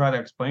often try to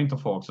explain to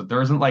folks that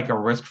there isn't like a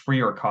risk-free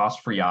or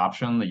cost-free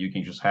option that you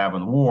can just have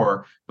in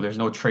war, but there's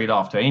no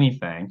trade-off to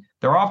anything.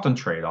 There are often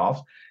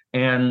trade-offs.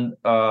 And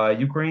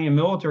Ukrainian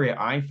military,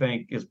 I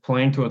think, is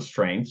playing to its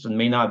strengths and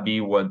may not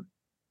be what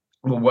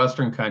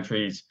Western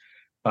countries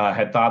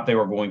had thought they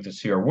were going to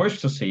see or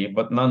wish to see,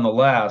 but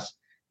nonetheless,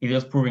 it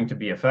is proving to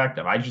be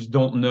effective. I just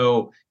don't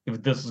know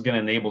if this is going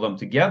to enable them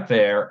to get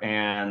there.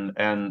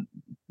 And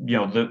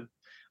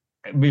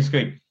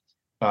basically,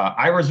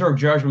 I reserve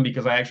judgment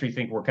because I actually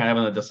think we're kind of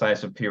in a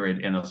decisive period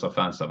in this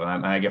offensive,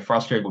 and I get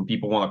frustrated when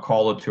people want to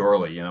call it too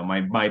early.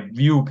 My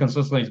view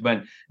consistently has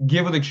been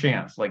give it a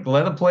chance, like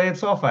let it play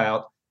itself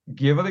out,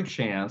 give it a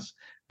chance,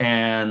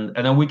 and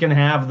then we can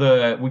have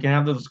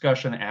the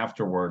discussion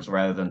afterwards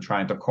rather than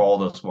trying to call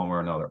this one way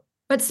or another.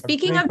 But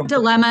speaking of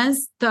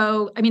dilemmas,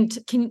 though, I mean,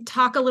 can you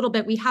talk a little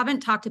bit? We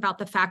haven't talked about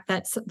the fact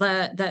that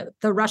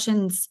the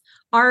Russians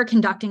are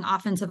conducting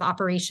offensive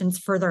operations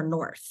further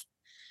north.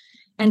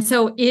 And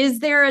so is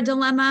there a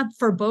dilemma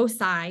for both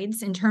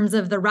sides in terms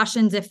of the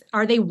Russians?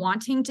 Are they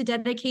wanting to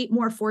dedicate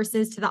more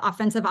forces to the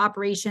offensive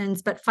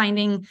operations, but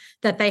finding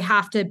that they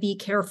have to be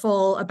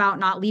careful about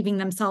not leaving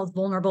themselves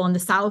vulnerable in the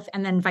south,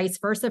 and then vice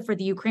versa for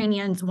the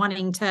Ukrainians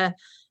wanting to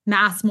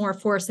mass more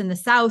force in the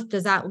south?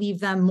 Does that leave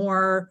them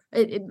more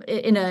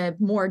in a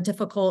more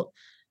difficult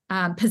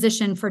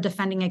position for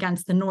defending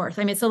against the north?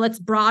 I mean, so let's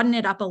broaden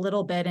it up a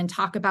little bit and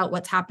talk about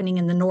what's happening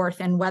in the north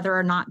and whether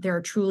or not there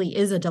truly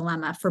is a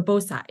dilemma for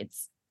both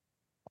sides.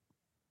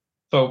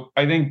 So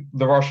I think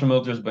the Russian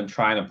military has been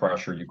trying to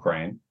pressure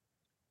Ukraine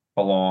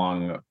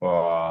along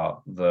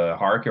the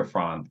Kharkiv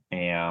front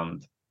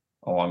and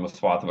along the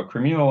Svatova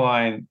Crimea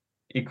line.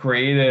 It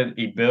created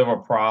a bit of a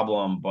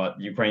problem, but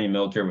the Ukrainian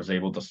military was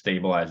able to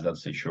stabilize that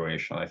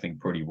situation, I think,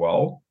 pretty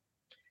well.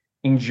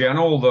 In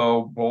general,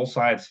 though, both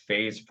sides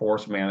face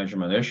force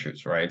management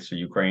issues, right? So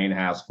Ukraine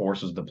has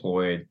forces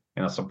deployed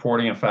in a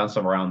supporting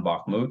offensive around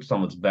Bakhmut.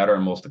 Some of its better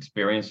and most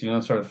experienced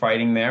units are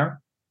fighting there.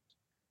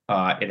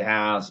 It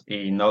has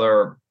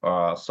another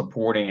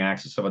supporting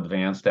axis of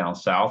advance down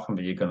south from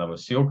Velika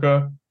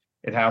Novosilka.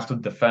 It has to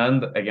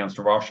defend against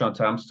Russian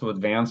attempts to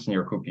advance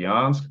near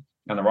Kupiansk.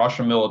 And the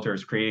Russian military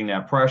is creating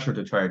that pressure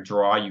to try to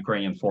draw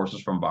Ukrainian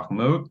forces from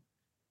Bakhmut,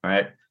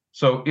 right?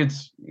 So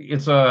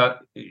it's a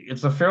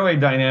fairly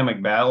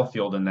dynamic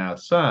battlefield in that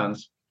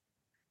sense,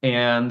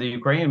 and the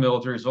Ukrainian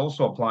military is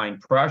also applying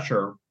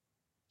pressure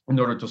in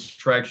order to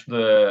stretch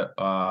the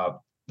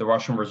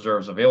Russian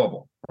reserves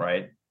available,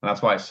 right? And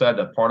that's why I said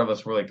that part of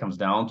this really comes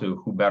down to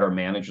who better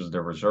manages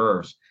their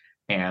reserves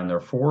and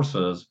their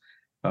forces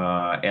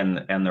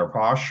and their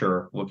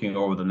posture looking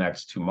over the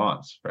next 2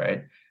 months,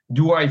 right?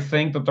 Do I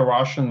think that the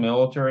Russian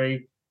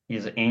military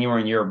is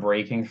anywhere near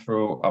breaking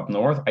through up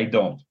north? I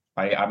don't.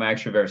 I'm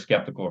actually very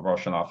skeptical of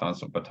Russian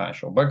offensive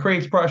potential, but it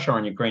creates pressure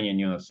on Ukrainian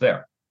units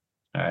there,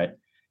 all right?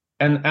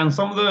 And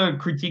some of the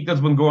critique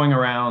that's been going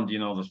around,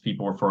 those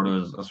people refer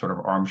to as a sort of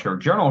armchair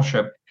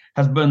generalship,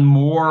 has been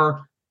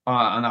more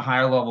on a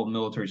higher level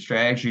military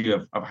strategy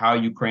of how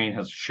Ukraine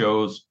has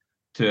chose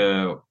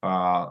to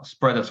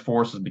spread its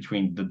forces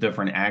between the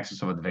different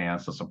axes of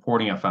advance, the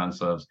supporting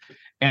offensives.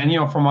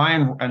 And, from my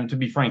end, and to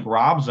be frank,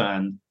 Rob's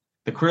end,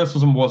 the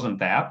criticism wasn't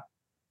that.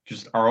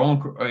 Just our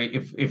own,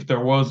 if there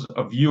was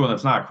a view, and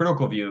it's not a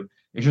critical view,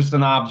 it's just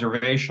an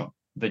observation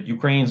that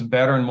Ukraine's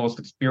better and most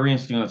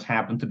experienced units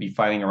happen to be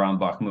fighting around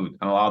Bakhmut.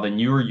 And a lot of the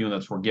newer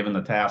units were given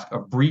the task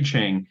of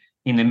breaching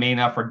in the main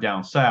effort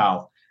down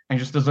south. And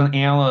just as an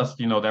analyst,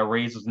 that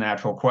raises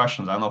natural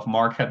questions. I don't know if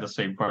Mark had the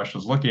same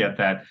questions looking at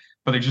that,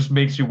 but it just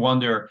makes you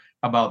wonder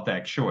about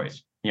that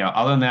choice.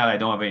 Other than that, I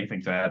don't have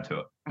anything to add to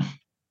it.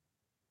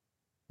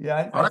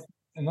 Yeah,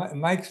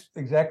 Mike's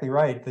exactly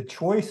right. The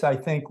choice, I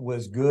think,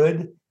 was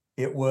good.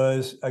 It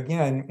was,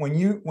 again, when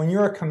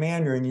you're a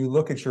commander and you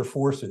look at your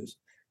forces,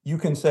 you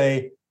can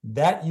say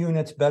that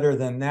unit's better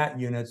than that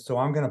unit, so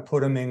I'm going to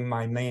put them in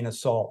my main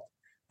assault.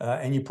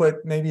 And you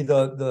put maybe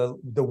the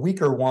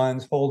weaker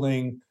ones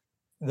holding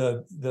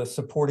the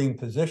supporting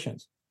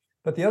positions.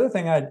 But the other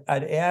thing I'd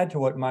add to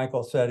what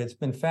Michael said, it's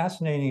been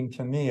fascinating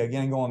to me,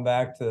 again, going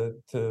back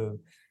to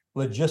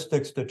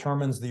logistics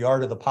determines the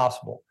art of the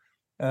possible.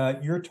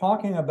 You're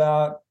talking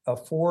about a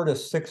 400 to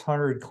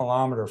 600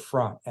 kilometer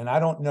front, and I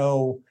don't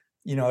know,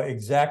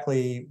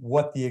 exactly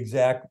what the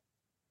exact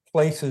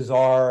places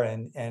are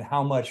and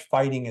how much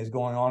fighting is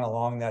going on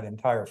along that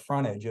entire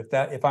frontage.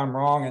 If I'm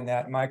wrong in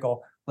that,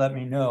 Michael, let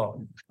me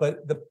know.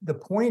 But the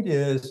point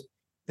is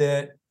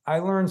that I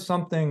learned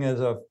something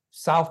as a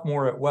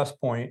sophomore at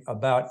West Point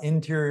about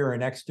interior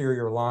and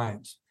exterior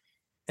lines,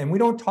 and we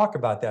don't talk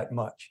about that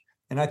much.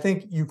 And I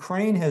think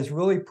Ukraine has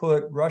really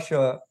put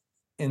Russia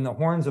in the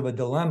horns of a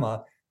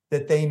dilemma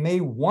that they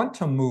may want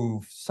to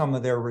move some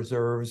of their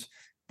reserves,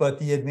 but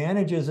the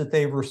advantages that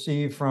they've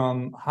received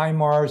from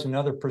HIMARS and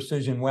other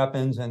precision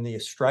weapons and the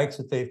strikes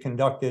that they've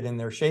conducted in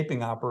their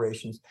shaping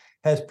operations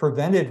has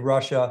prevented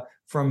Russia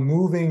from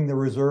moving the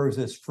reserves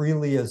as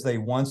freely as they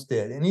once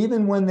did. And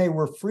even when they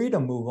were free to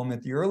move them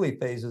at the early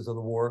phases of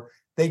the war,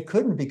 they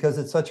couldn't because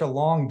it's such a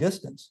long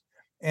distance.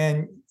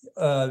 And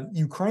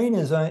Ukraine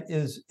is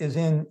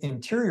in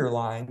interior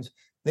lines.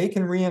 They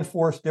can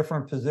reinforce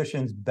different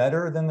positions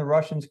better than the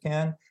Russians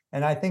can.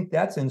 And I think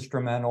that's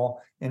instrumental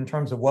in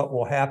terms of what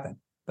will happen.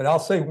 But I'll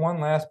say one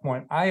last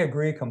point. I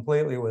agree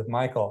completely with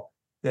Michael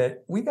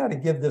that we got to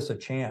give this a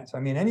chance. I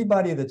mean,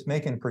 anybody that's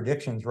making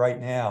predictions right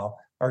now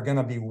are going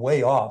to be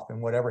way off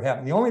in whatever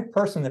happened. The only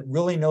person that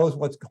really knows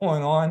what's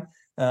going on,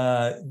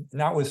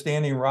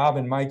 notwithstanding Rob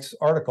and Mike's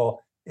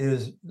article,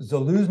 is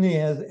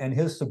Zaluzny and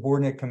his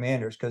subordinate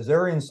commanders, because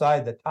they're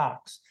inside the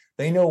talks.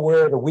 They know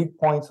where the weak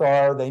points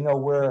are. They know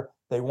where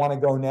they want to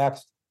go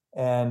next.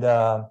 And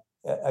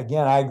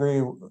again, I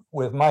agree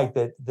with Mike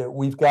that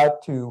we've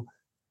got to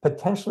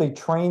potentially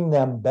train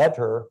them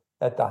better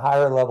at the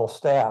higher level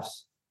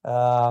staffs.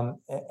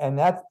 And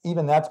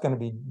that's going to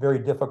be very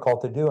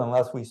difficult to do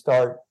unless we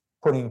start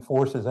putting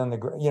forces in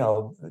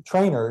the,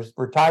 trainers,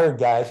 retired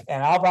guys,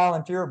 and I'll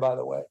volunteer, by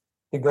the way,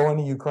 to go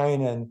into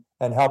Ukraine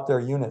and help their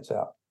units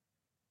out.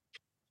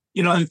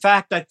 In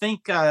fact, I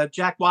think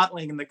Jack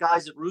Watling and the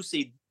guys at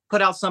RUSI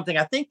put out something,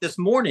 I think this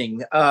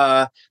morning,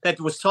 that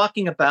was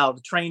talking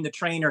about train the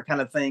trainer kind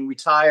of thing,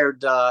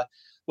 retired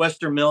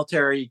Western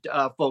military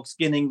folks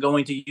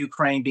going to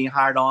Ukraine, being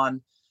hired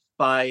on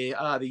by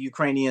the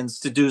Ukrainians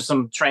to do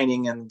some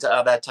training and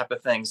that type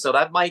of thing. So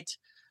that might,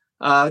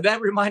 that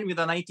reminded me of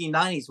the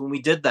 1990s when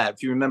we did that.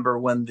 If you remember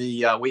when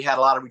we had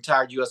a lot of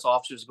retired U.S.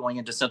 officers going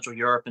into Central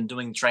Europe and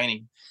doing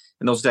training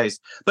in those days.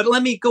 But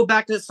let me go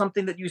back to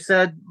something that you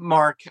said,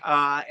 Mark,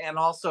 and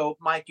also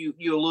Mike,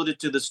 you alluded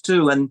to this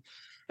too. And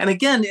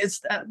again,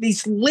 it's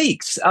these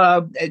leaks,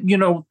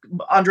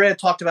 Andrea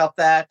talked about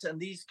that, and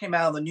these came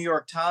out of the New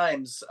York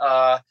Times,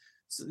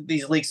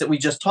 these leaks that we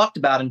just talked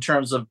about in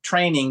terms of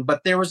training.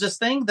 But there was this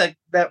thing that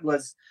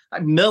was,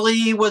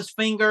 Milley was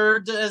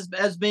fingered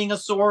as being a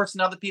source,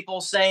 and other people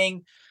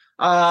saying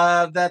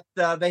that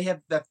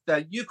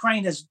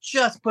Ukraine has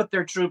just put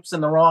their troops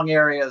in the wrong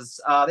areas.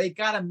 They've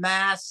got a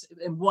mass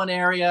in one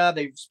area,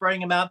 they're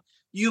spreading them out.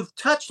 You've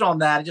touched on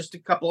that just a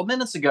couple of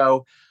minutes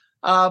ago.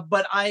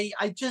 But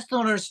I just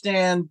don't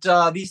understand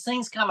these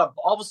things. Kind of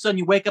all of a sudden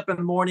you wake up in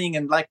the morning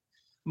and like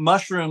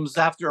mushrooms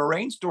after a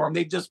rainstorm,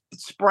 they just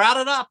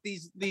sprouted up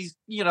these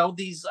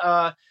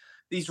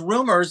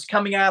rumors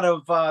coming out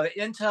of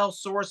intel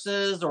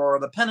sources or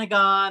the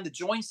Pentagon, the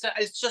Joint Staff.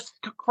 It's just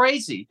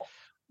crazy.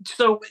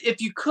 So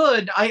if you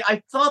could,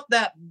 I thought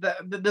that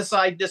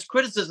this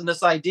criticism,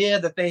 this idea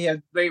that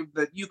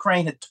that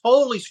Ukraine had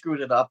totally screwed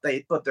it up.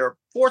 They put their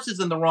forces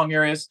in the wrong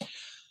areas.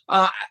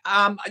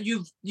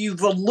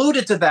 You've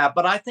alluded to that,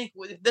 but I think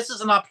this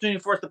is an opportunity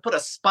for us to put a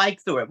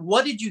spike through it.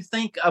 What did you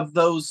think of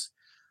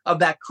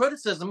that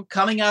criticism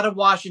coming out of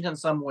Washington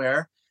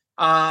somewhere?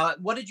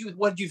 What did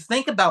you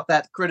think about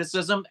that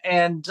criticism,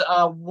 and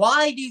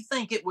why do you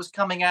think it was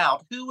coming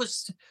out? Who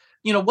was,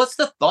 what's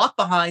the thought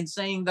behind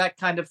saying that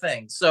kind of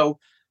thing? So,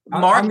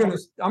 Mark, I'm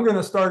going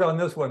to start on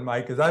this one,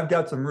 Mike, because I've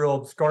got some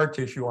real scar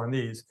tissue on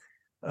these.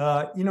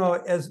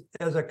 As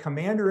a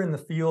commander in the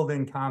field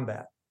in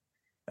combat,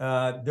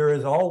 there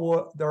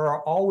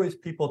are always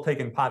people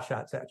taking pot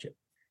shots at you.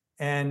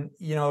 And,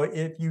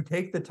 if you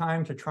take the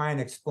time to try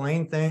and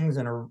explain things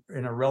in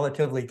a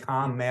relatively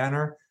calm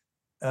manner,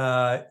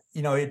 there's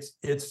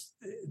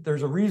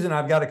a reason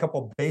I've got a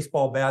couple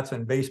baseball bats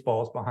and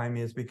baseballs behind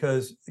me, is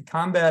because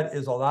combat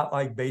is a lot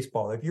like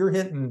baseball. If you're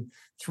hitting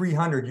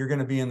 300, you're going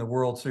to be in the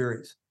World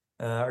Series,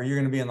 or you're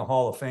going to be in the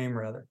Hall of Fame,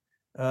 rather.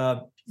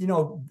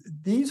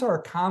 These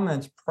are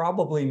comments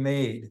probably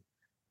made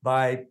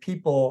by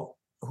people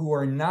who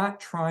are not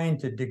trying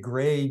to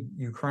degrade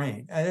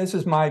Ukraine. And this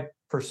is my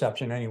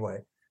perception anyway,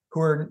 who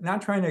are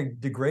not trying to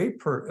degrade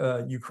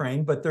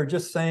Ukraine, but they're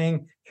just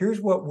saying, here's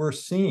what we're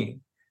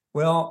seeing.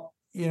 Well,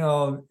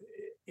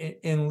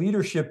 in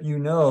leadership,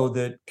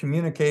 that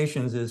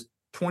communications is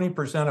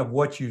 20% of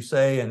what you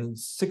say and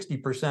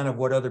 60% of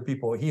what other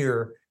people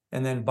hear.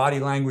 And then body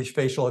language,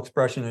 facial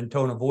expression, and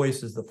tone of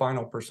voice is the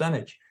final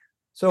percentage.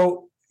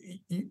 So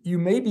you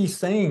may be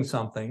saying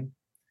something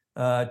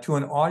to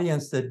an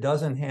audience that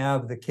doesn't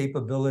have the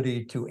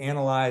capability to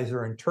analyze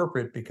or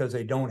interpret because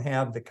they don't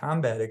have the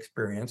combat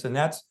experience. And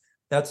that's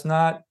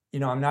not,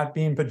 I'm not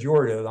being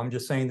pejorative. I'm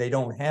just saying they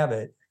don't have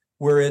it,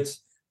 where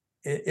it's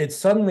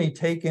suddenly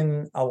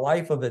taken a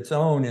life of its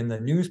own in the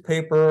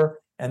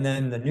newspaper, and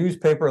then the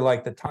newspaper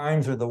like the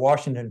Times or the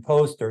Washington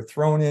Post are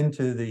thrown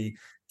into the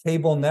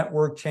cable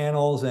network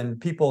channels, and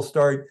people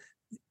start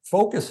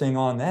focusing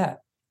on that.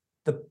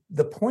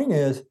 The point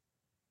is,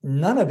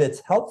 none of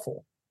it's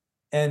helpful.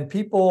 And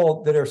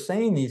people that are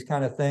saying these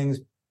kind of things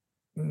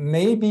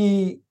may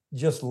be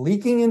just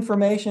leaking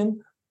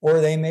information,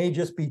 or they may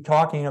just be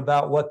talking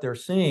about what they're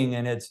seeing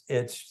and it's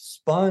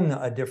spun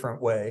a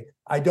different way.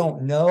 I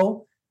don't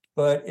know,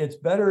 but it's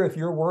better if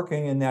you're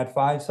working in that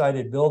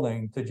 5-sided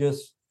building to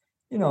just,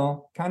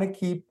 kind of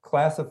keep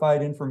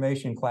classified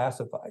information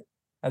classified.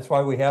 That's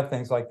why we have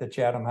things like the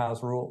Chatham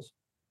House rules.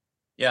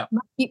 Yeah.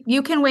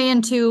 You can weigh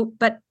in too,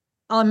 but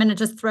I'm going to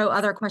just throw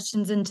other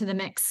questions into the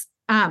mix.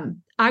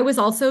 I was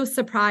also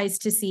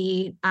surprised to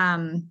see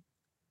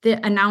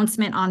the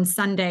announcement on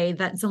Sunday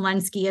that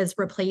Zelensky is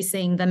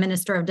replacing the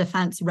Minister of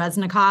Defense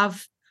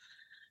Reznikov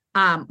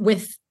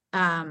with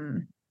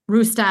Rustem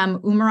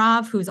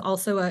Umerov, who's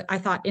also, I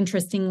thought,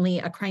 interestingly,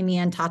 a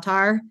Crimean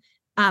Tatar.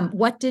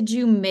 What did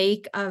you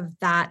make of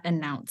that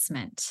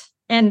announcement?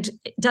 And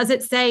does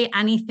it say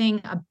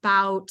anything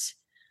about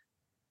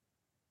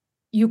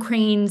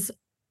Ukraine's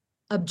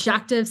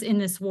objectives in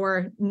this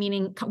war,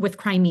 meaning with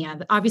Crimea?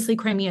 Obviously,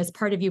 Crimea is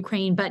part of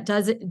Ukraine, but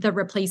does the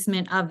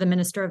replacement of the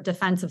Minister of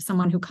Defense of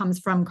someone who comes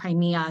from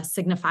Crimea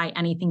signify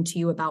anything to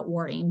you about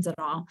war aims at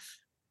all?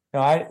 No,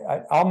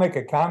 I'll make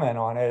a comment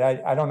on it.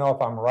 I don't know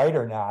if I'm right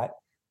or not,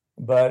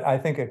 but I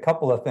think a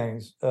couple of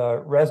things.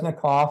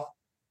 Reznikov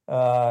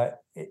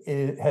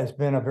has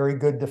been a very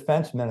good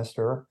defense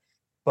minister,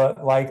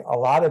 but like a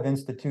lot of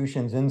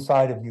institutions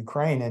inside of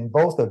Ukraine, and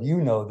both of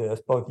you know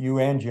this, both you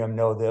and Jim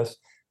know this,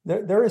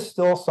 there is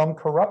still some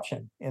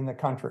corruption in the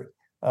country.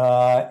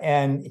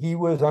 And he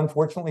was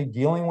unfortunately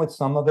dealing with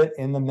some of it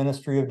in the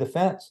Ministry of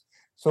Defense.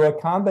 So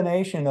a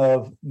combination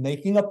of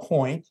making a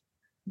point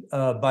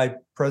by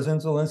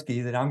President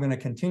Zelensky that I'm going to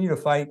continue to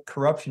fight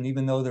corruption,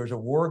 even though there's a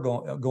war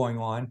going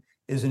on,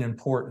 is an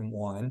important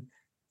one.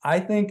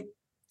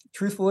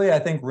 Truthfully, I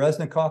think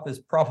Reznikov is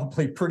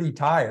probably pretty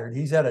tired.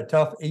 He's had a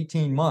tough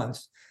 18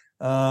 months.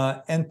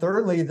 And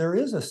thirdly, there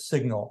is a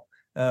signal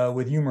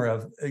with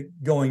Umerov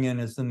going in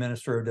as the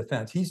Minister of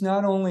Defense. He's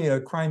not only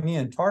a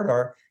Crimean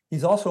Tatar,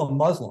 he's also a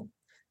Muslim.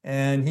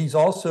 And he's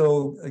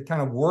also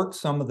kind of worked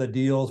some of the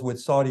deals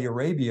with Saudi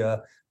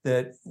Arabia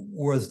that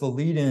was the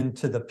lead-in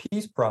to the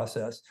peace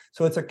process.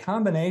 So it's a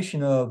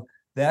combination of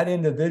that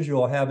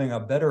individual having a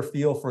better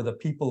feel for the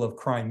people of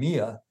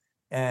Crimea,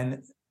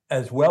 and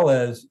as well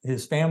as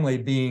his family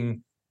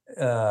being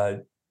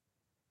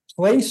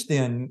placed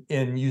in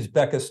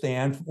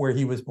Uzbekistan, where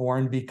he was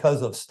born,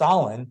 because of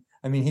Stalin.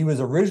 I mean, he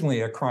was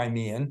originally a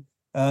Crimean.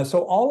 So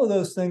all of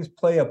those things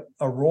play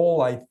a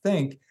role, I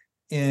think,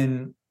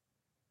 in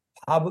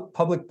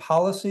public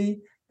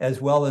policy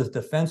as well as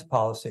defense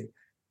policy.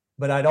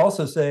 But I'd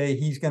also say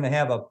he's going to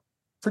have a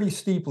pretty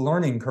steep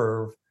learning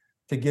curve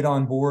to get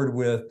on board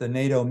with the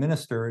NATO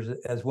ministers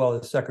as well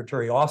as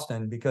Secretary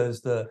Austin,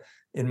 because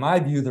in my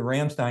view, the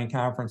Ramstein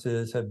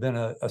conferences have been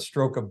a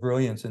stroke of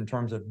brilliance in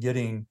terms of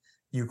getting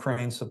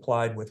Ukraine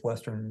supplied with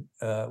Western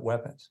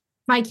weapons.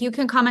 Mike, you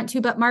can comment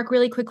too, but Mark,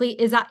 really quickly,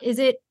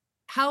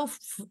 how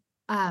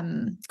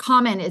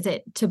common is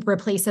it to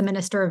replace a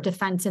Minister of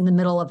Defense in the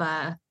middle of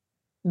a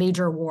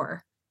major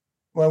war?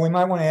 Well, we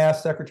might want to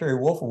ask Secretary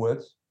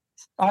Wolfowitz.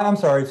 I'm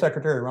sorry,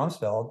 Secretary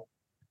Rumsfeld.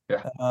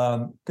 Yeah.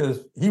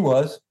 Because he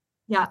was.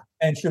 Yeah.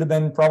 And should have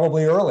been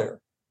probably earlier.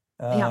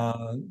 Yeah.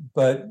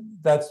 But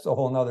that's a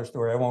whole nother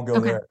story. I won't go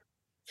there.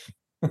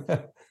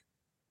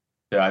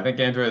 Yeah, I think,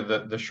 Andrea,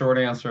 the short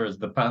answer is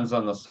depends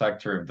on the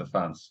Secretary of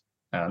Defense.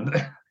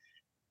 And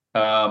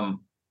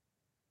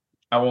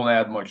I won't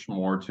add much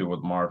more to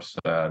what Mark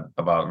said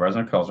about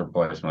Reznikov's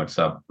replacement,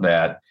 except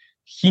that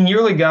he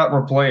nearly got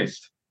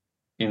replaced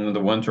in the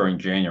winter in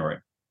January.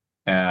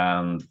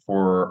 And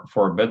for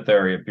a bit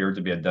there, he appeared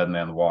to be a dead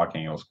man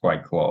walking. It was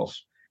quite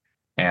close.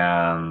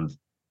 And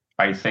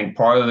I think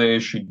part of the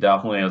issue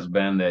definitely has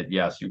been that,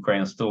 yes,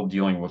 Ukraine is still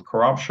dealing with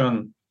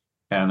corruption,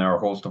 and there are a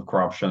host of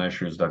corruption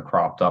issues that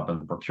cropped up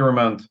in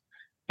procurement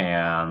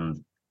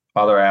and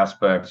other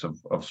aspects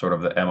of sort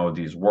of the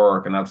MOD's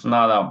work. And that's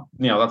not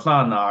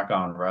a knock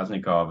on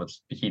Reznikov.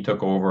 He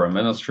took over a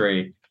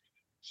ministry.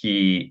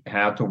 He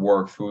had to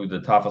work through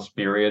the toughest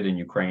period in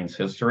Ukraine's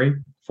history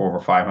for over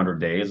 500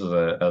 days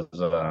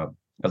as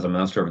a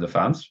Minister of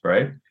Defense,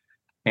 right?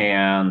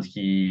 And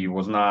he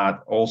was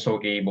not also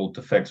able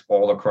to fix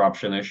all the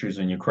corruption issues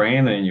in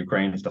Ukraine and in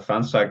Ukraine's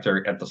defense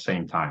sector at the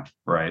same time,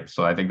 right?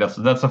 So I think that's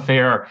a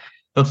fair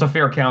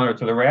counter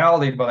to the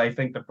reality. But I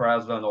think the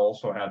president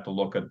also had to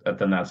look at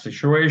the net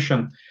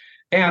situation.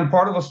 And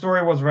part of the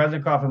story was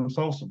Reznikov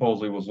himself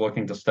supposedly was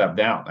looking to step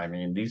down. I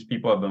mean, these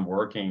people have been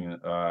working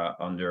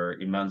under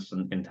immense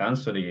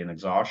intensity and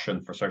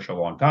exhaustion for such a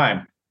long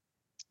time.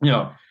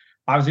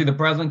 Obviously, the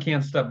president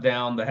can't step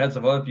down. The heads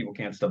of other people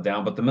can't step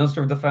down, but the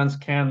Minister of Defense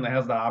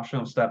has the option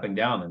of stepping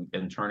down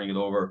and turning it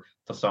over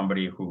to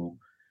somebody who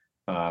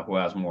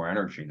has more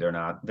energy. They're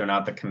not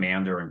the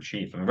commander in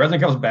chief. I mean,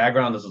 Reznikov's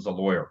background is as a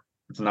lawyer.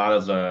 It's not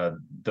as a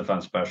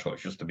defense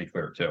specialist, just to be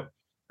clear, too.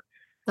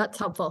 That's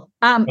helpful.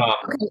 Okay.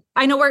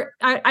 I know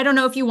I don't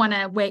know if you want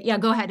to wait. Yeah,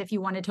 go ahead if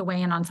you wanted to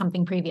weigh in on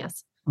something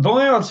previous. The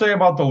only thing I would say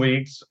about the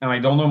leaks, and I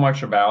don't know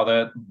much about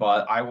it,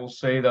 but I will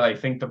say that I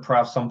think the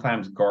press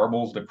sometimes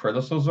garbles the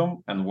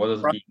criticism and what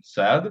is being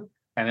said,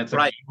 and it's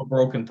a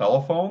broken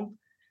telephone.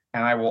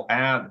 And I will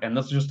add, and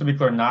this is just to be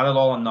clear, not at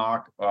all a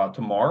knock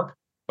to Mark,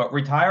 but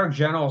retired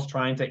generals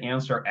trying to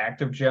answer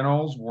active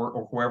generals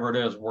or whoever it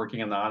is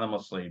working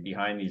anonymously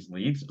behind these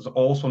leaks is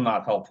also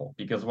not helpful,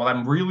 because what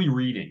I'm really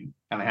reading,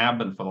 and have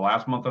been for the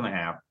last month and a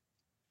half,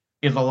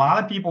 is a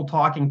lot of people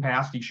talking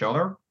past each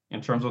other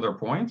in terms of their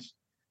points,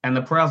 and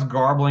the press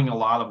garbling a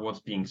lot of what's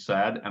being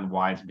said and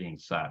why it's being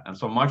said. And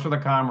so much of the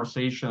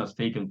conversation has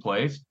taken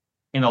place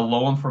in a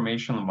low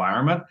information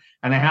environment,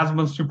 and it hasn't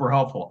been super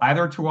helpful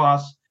either to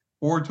us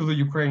or to the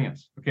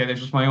Ukrainians. Okay, that's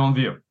just my own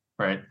view,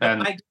 right?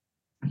 And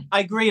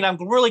I agree, and I'm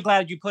really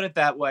glad you put it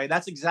that way.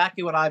 That's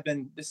exactly what I've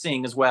been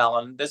seeing as well,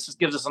 and this just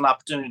gives us an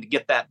opportunity to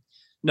get that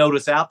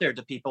notice out there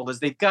to people, is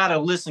they've got to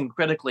listen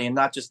critically and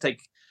not just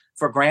take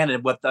for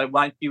granted what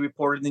might be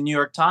reported in the New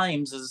York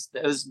Times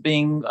as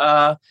being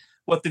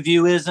what the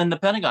view is in the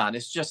Pentagon.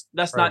 It's just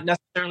that's Right. not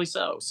necessarily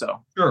so.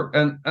 So Sure,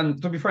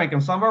 and to be frank,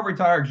 and some of our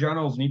retired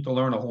generals need to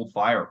learn to hold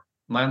fire.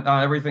 Not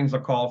everything's a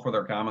call for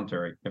their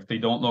commentary if they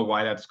don't know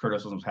why that's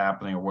criticism's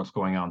happening or what's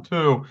going on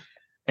too.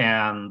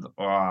 And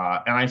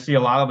I see a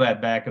lot of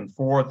that back and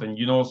forth, and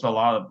you notice a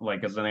lot of,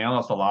 like, as an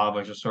analyst, a lot of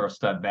us just sort of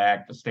stand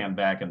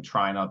back and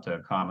try not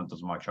to comment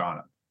as much on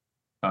it.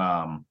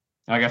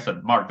 Like I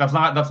said, Mark, that's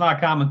not a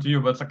comment to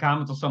you, but it's a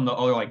comment to some of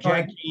the other, like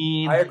Jack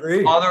Keane, I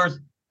agree. others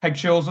had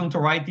chosen to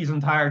write these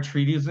entire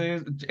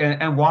treatises,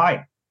 and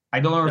why? I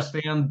don't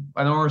understand.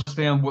 I don't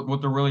understand what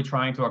they're really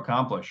trying to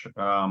accomplish.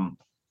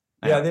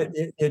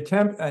 The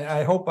attempt, and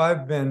I hope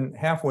I've been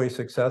halfway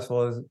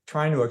successful, is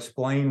trying to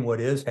explain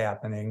what is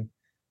happening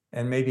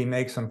and maybe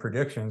make some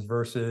predictions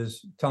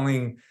versus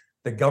telling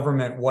the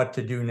government what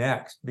to do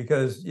next,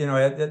 because, you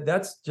know,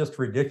 that's just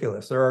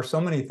ridiculous. There are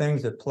so many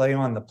things that play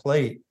on the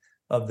plate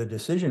of the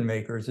decision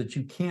makers that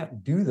you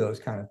can't do those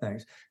kind of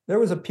things. There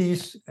was a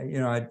piece, you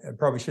know, I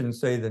probably shouldn't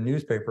say the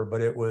newspaper, but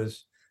it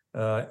was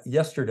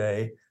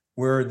yesterday,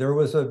 where there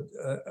was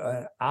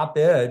an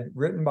op-ed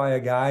written by a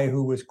guy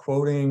who was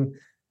quoting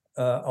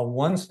a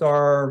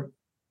one-star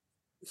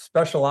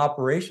special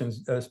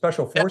operations,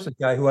 special forces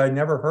guy who I'd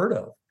never heard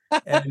of.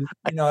 And,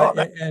 you know,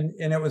 and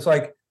it was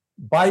like,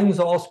 Biden's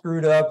all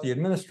screwed up, the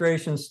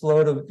administration's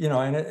slow to, you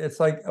know, and it's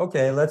like,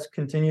 okay, let's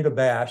continue to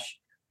bash.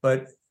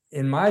 But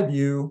in my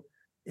view,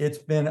 it's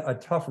been a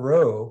tough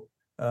row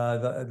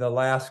the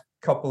last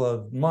couple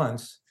of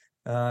months.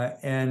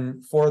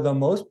 And for the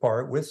most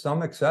part, with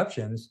some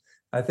exceptions,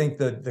 I think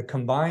that the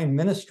combined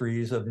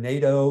ministries of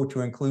NATO,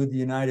 to include the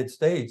United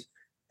States,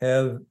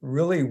 have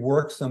really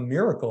worked some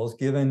miracles,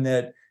 given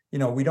that, you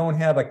know, we don't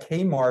have a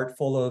Kmart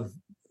full of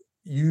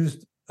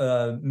used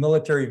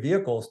military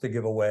vehicles to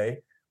give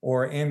away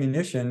or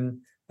ammunition.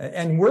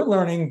 And we're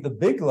learning the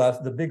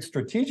big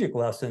strategic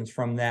lessons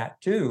from that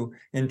too,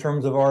 in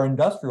terms of our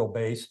industrial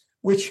base,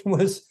 which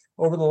was,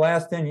 over the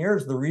last 10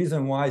 years, the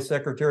reason why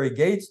Secretary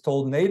Gates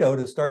told NATO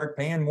to start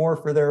paying more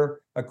for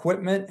their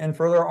equipment and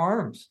for their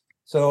arms.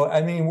 So,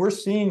 I mean, we're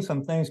seeing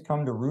some things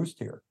come to roost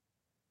here.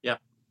 Yeah.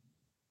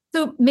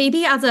 So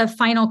maybe as a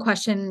final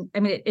question,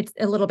 I mean, it's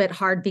a little bit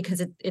hard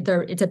because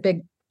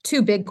it's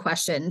two big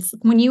questions.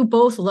 When you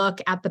both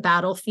look at the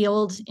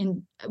battlefield,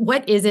 in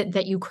what is it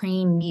that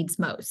Ukraine needs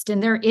most?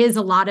 And there is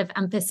a lot of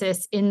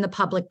emphasis in the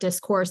public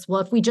discourse.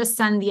 Well, if we just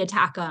send the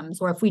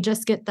ATACMS, or if we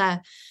just get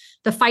the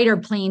fighter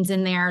planes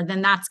in there,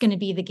 then that's going to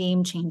be the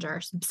game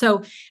changer.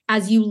 So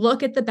as you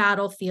look at the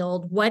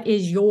battlefield, what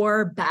is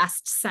your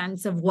best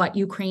sense of what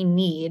Ukraine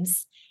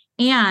needs?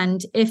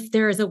 And if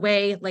there is a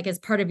way, like as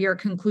part of your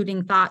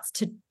concluding thoughts,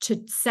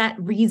 to set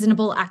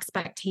reasonable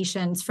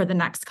expectations for the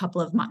next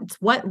couple of months,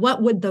 what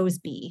would those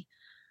be?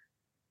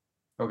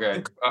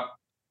 Okay.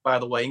 By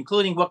the way,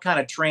 including what kind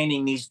of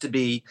training needs to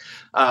be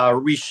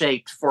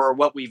reshaped for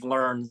what we've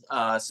learned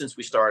since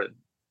we started.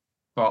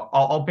 Well,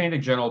 I'll paint a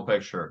general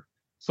picture.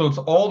 So it's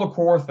all the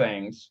core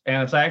things,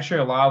 and it's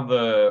actually a lot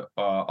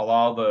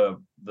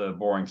of the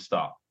boring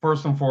stuff.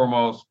 First and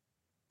foremost,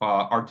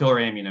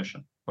 artillery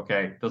ammunition.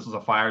 Okay, this is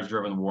a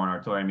fires-driven war, and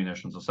artillery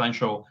ammunition is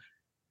essential.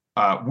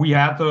 We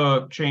had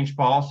to change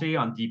policy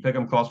on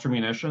DPICM cluster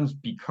munitions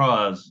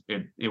because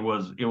it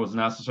was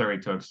necessary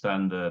to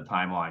extend the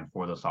timeline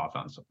for this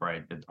offensive.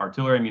 Right,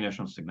 artillery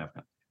ammunition is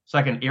significant.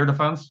 Second, air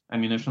defense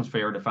and munitions for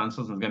air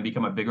defenses is going to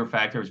become a bigger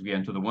factor as we get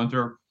into the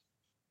winter.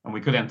 And we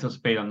could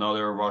anticipate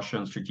another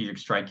Russian strategic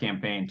strike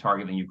campaign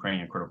targeting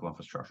Ukrainian critical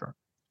infrastructure.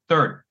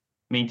 Third,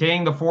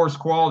 maintaining the force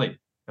quality.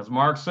 As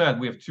Mark said,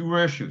 we have two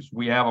issues.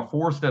 We have a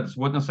force that's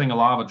witnessing a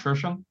lot of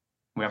attrition.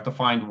 We have to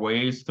find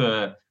ways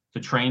to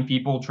train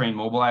people,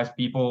 mobilize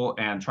people,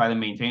 and try to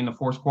maintain the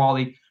force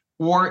quality,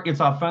 or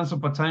its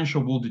offensive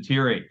potential will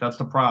deteriorate. That's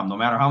the problem. No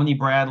matter how many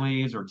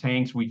Bradleys or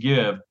tanks we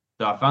give,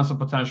 the offensive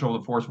potential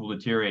of the force will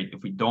deteriorate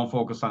if we don't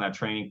focus on that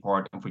training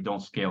part, and if we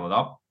don't scale it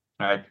up.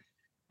 All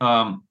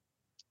right.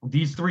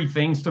 These three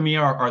things to me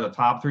are the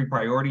top three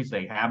priorities.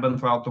 They have been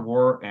throughout the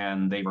war,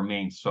 and they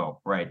remain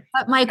so, right?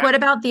 But Mike, what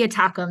about the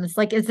ATACMS?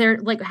 Like, is there,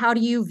 like, how do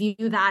you view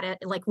that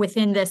like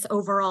within this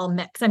overall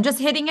mix? I'm just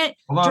hitting it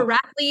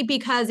directly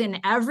because in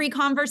every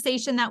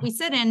conversation that we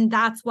sit in,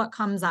 that's what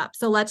comes up.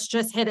 So let's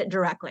just hit it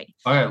directly.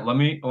 Okay, let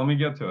me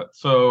get to it.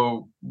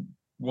 So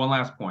one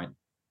last point.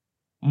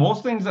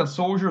 Most things that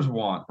soldiers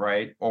want,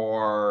 right,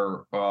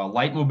 are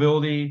light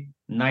mobility,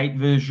 night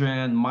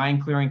vision,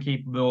 mine clearing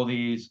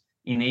capabilities,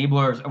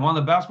 enablers. And one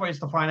of the best ways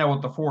to find out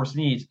what the force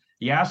needs,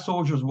 you ask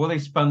soldiers, will they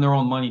spend their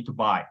own money to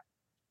buy?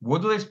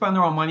 What do they spend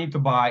their own money to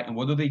buy, and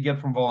what do they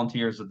get from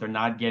volunteers that they're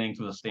not getting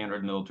through the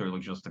standard military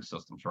logistics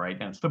systems, right?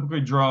 And it's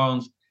typically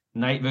drones,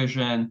 night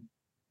vision,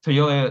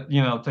 Toyota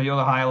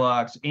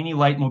Hilux, any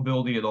light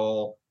mobility at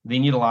all. They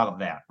need a lot of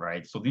that,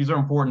 right? So these are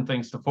important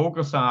things to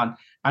focus on.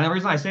 And the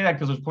reason I say that,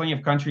 because there's plenty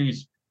of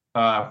countries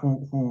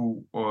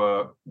who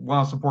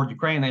want to support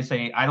Ukraine. They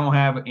say, I don't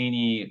have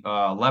any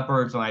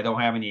Leopards and I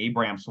don't have any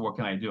Abrams, so what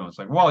can I do? And it's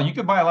like, well, you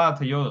could buy a lot of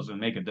Toyotas and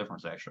make a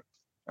difference, actually.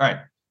 All right,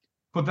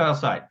 put that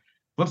aside.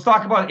 Let's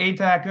talk about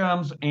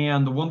ATACMS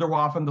and the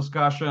Wunderwaffen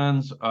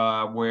discussions,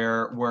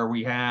 where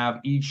we have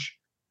each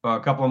a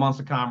couple of months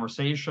of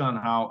conversation on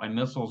how a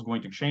missile is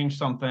going to change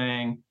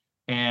something.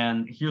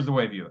 And here's the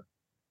way I view it.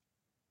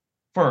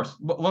 First,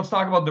 let's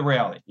talk about the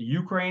reality.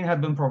 Ukraine had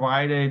been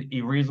provided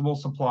a reasonable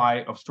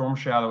supply of Storm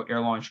Shadow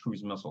air-launched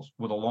cruise missiles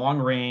with a long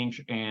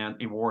range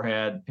and a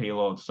warhead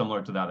payload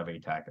similar to that of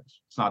ATACMS.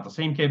 It's not the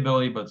same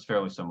capability, but it's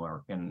fairly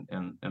similar in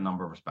a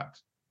number of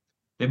respects.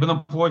 They've been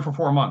employed for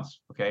 4 months,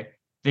 okay?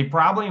 They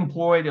probably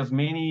employed as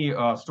many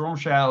Storm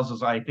Shadows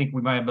as I think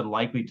we might have been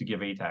likely to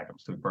give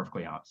ATACMS, to be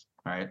perfectly honest,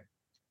 all right?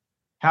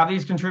 Have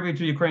these contributed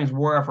to Ukraine's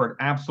war effort?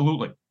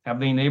 Absolutely. Have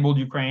they enabled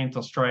Ukraine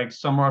to strike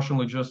some Russian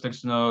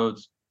logistics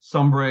nodes,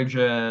 some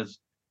bridges,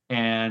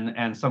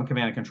 and some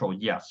command and control?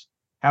 Yes.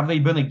 Have they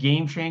been a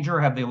game changer?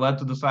 Have they led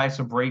to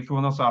decisive breakthrough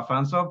in this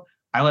offensive?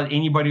 I let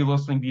anybody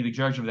listening be the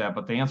judge of that,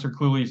 but the answer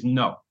clearly is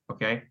no,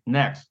 okay?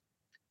 Next.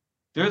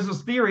 There's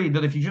this theory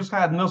that if you just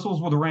had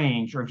missiles with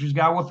range, or if you just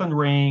got within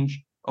range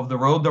of the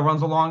road that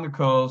runs along the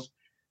coast,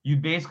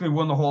 you'd basically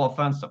win the whole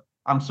offensive.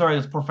 I'm sorry,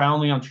 it's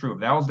profoundly untrue. If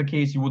that was the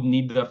case, you wouldn't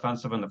need the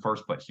offensive in the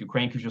first place.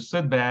 Ukraine could just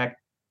sit back,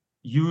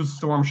 use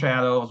Storm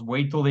Shadows,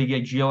 wait till they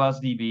get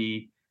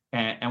GLSDB,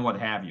 and what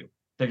have you.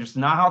 That's just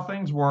not how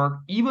things work.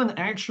 Even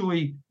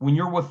actually, when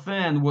you're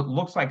within what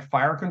looks like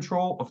fire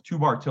control of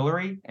tube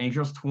artillery, and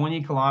you're just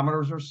 20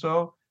 kilometers or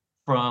so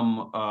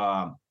from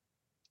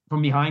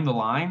behind the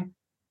line,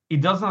 it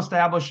doesn't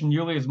establish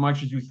nearly as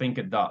much as you think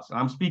it does. And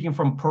I'm speaking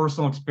from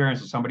personal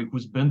experience as somebody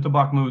who's been to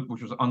Bakhmut,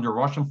 which was under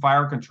Russian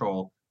fire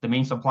control, the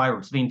main supply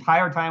routes, the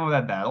entire time of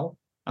that battle.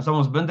 And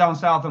someone who's been down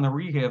south in the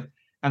Rikhiv,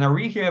 and the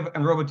Rikhiv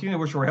and Robotyne,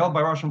 which were held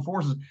by Russian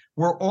forces,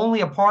 were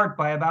only apart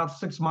by about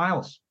 6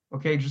 miles.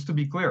 Okay, just to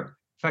be clear.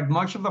 In fact,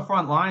 much of the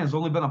front line has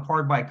only been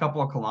apart by a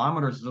couple of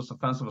kilometers as this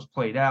offensive was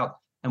played out,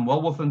 and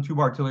well within tube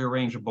artillery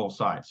range of both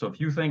sides. So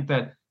if you think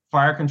that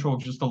fire control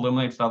just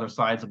eliminates the other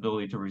side's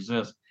ability to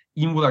resist,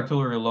 even with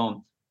artillery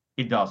alone,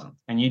 it doesn't.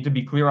 And you need to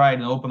be clear-eyed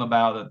and open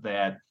about it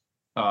that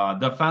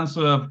the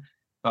offensive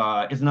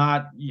is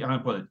not, how do I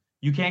put it,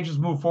 you can't just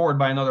move forward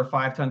by another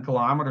 5-10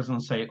 kilometers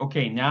and say,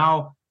 okay,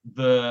 now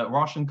the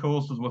Russian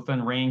coast is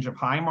within range of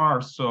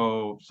HIMARS,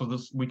 so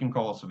this, we can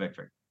call this a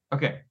victory.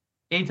 Okay,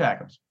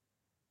 ATACMS.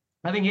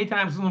 I think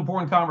ATACMS is an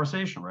important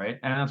conversation, right?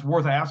 And it's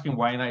worth asking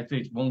why the United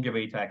States won't give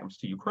ATACMS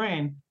to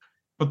Ukraine.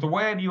 But the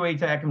way I view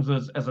ATACMS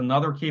is as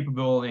another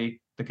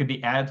capability that could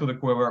be added to the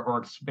quiver or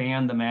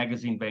expand the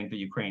magazine bank that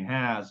Ukraine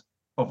has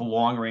of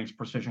long-range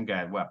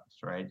precision-guided weapons,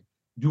 right?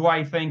 Do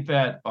I think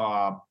that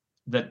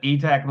that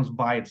ATACMS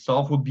by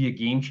itself would be a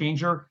game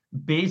changer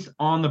based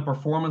on the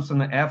performance and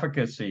the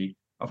efficacy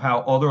of how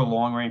other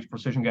long-range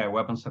precision-guided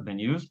weapons have been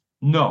used?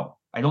 No,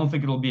 I don't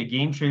think it'll be a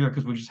game changer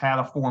because we just had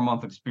a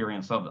 4-month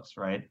experience of this,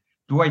 right?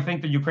 Do I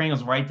think that Ukraine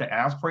is right to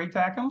ask for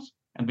ATACMS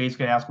and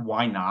basically ask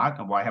why not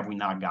and why have we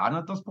not gotten it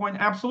at this point?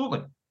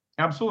 Absolutely,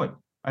 absolutely.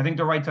 I think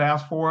they're right to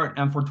ask for it.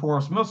 And for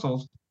Taurus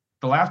missiles,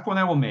 the last point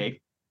I will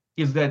make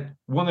is that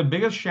one of the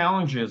biggest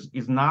challenges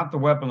is not the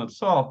weapon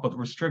itself, but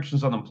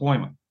restrictions on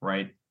employment,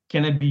 right?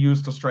 Can it be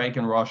used to strike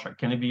in Russia?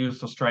 Can it be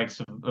used to strike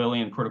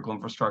civilian critical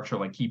infrastructure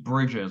like key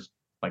bridges,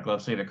 like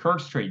let's say the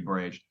Kerch Strait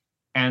Bridge?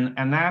 And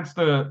that's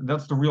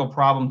the real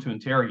problem to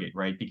interrogate,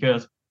 right?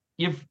 Because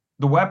if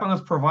the weapon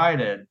is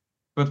provided,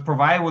 but it's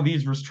provided with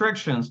these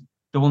restrictions,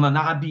 they will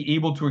not be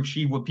able to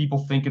achieve what people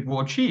think it will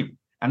achieve.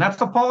 And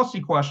that's a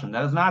policy question.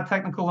 That is not a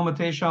technical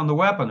limitation on the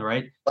weapon,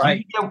 right?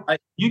 Right.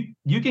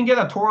 You can get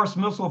a Taurus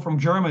missile from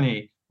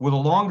Germany with a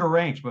longer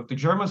range, but if the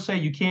Germans say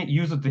you can't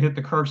use it to hit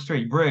the Kerch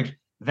Strait Bridge,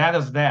 that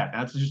is that.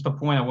 That's just the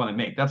point I want to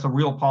make. That's a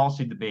real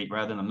policy debate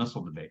rather than a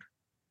missile debate.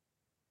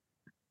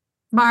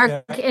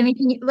 Mark,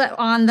 anything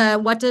on the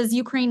what does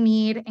Ukraine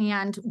need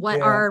and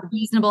what are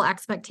reasonable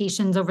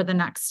expectations over the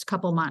next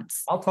couple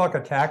months? I'll talk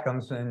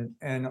ATACMS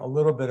and a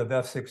little bit of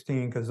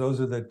F-16 because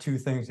those are the two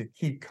things that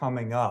keep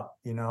coming up.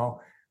 You know,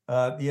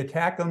 the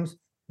ATACMS,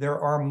 there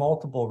are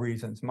multiple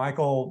reasons.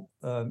 Michael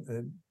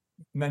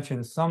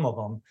mentioned some of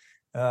them,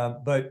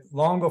 but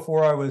long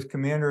before I was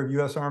commander of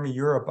U.S. Army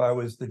Europe, I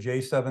was the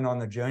J7 on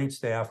the Joint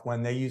Staff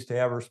when they used to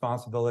have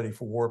responsibility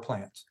for war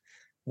plans.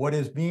 What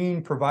is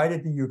being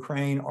provided to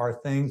Ukraine are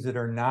things that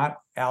are not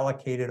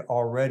allocated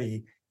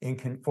already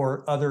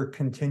for other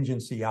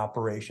contingency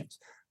operations.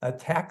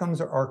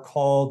 ATACMS are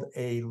called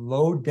a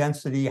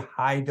low-density,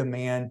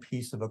 high-demand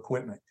piece of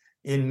equipment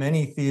in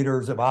many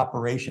theaters of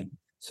operation.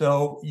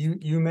 So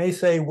you may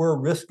say we're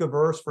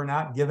risk-averse for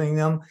not giving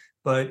them,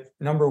 but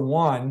number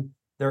one,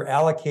 they're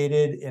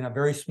allocated in a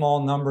very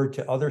small number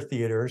to other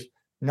theaters.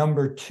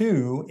 Number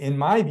two, in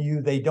my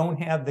view, they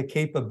don't have the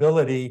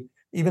capability.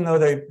 Even though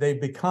they've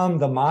become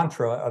the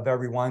mantra of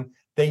everyone,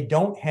 they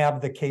don't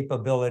have the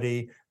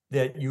capability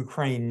that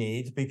Ukraine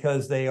needs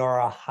because they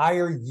are a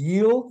higher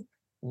yield,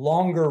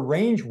 longer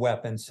range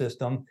weapon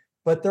system,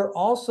 but they're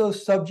also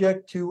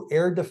subject to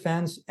air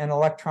defense and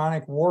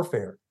electronic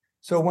warfare.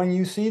 So when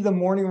you see the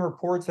morning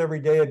reports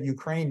every day of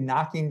Ukraine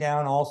knocking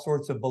down all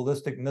sorts of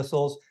ballistic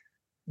missiles,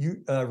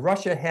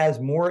 Russia has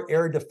more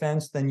air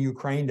defense than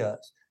Ukraine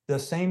does. The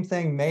same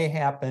thing may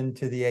happen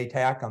to the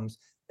ATACMS.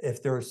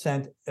 if they're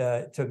sent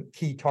to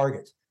key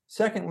targets.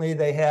 Secondly,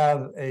 they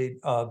have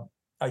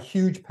a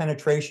huge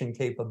penetration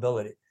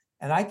capability.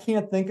 And I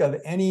can't think of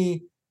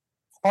any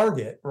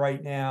target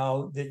right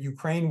now that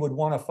Ukraine would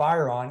want to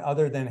fire on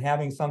other than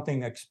having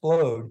something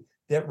explode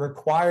that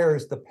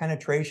requires the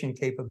penetration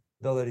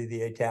capability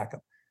to attack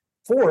them.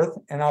 Fourth,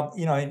 and I'll,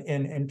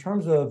 in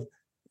terms of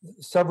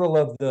several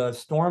of the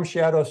storm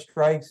shadow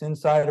strikes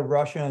inside of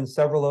Russia and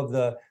several of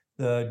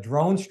the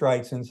drone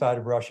strikes inside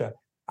of Russia,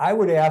 I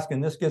would ask,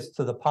 and this gets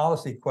to the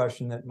policy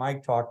question that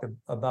Mike talked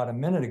about a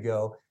minute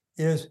ago,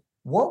 is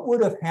what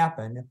would have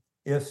happened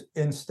if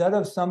instead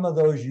of some of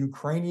those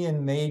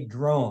Ukrainian-made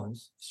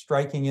drones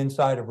striking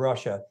inside of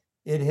Russia,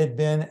 it had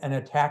been an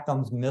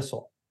ATACMS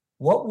missile?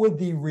 What would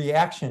the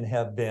reaction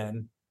have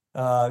been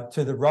to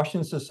the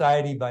Russian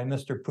society by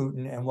Mr.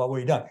 Putin, and what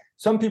would he done?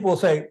 Some people will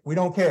say, we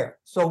don't care.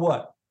 So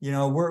what?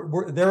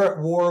 They're at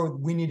war.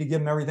 We need to give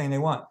them everything they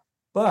want.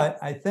 But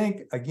I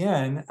think,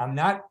 again, I'm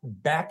not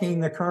backing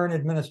the current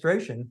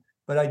administration,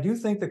 but I do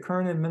think the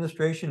current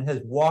administration has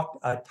walked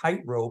a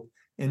tightrope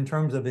in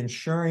terms of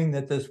ensuring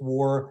that this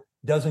war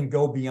doesn't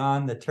go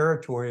beyond the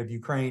territory of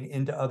Ukraine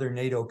into other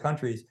NATO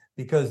countries,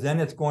 because then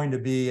it's going to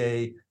be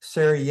a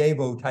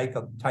Sarajevo type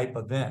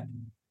event.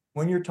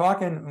 When you're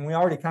talking, and we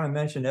already kind of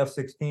mentioned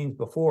F-16s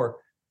before,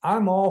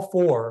 I'm all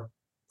for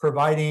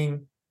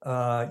providing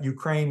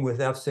Ukraine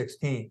with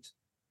F-16s.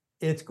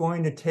 It's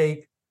going to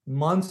take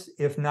months,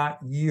 if not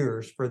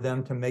years, for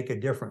them to make a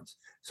difference.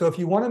 So if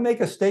you want to make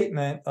a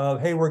statement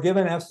of, hey, we're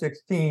giving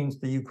F-16s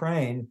to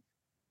Ukraine,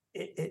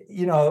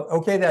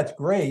 okay, that's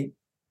great.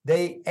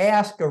 They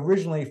asked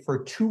originally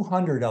for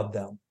 200 of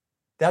them.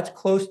 That's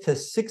close to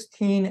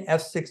 16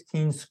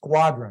 F-16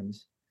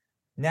 squadrons.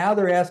 Now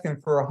they're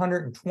asking for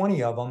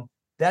 120 of them.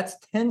 That's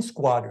 10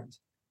 squadrons.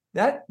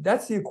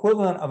 That's the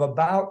equivalent of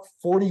about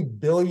 $40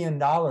 billion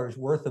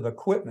worth of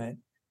equipment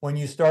when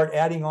you start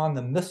adding on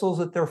the missiles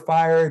that they're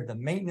fired, the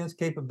maintenance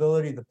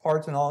capability, the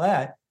parts and all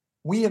that.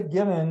 We have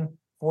given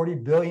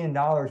 $40 billion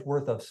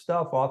worth of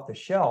stuff off the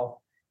shelf.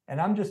 And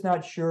I'm just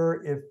not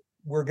sure if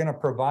we're going to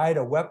provide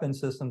a weapon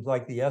systems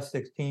like the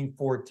F-16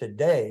 for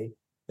today,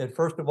 that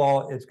first of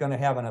all, it's going to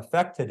have an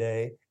effect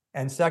today.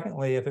 And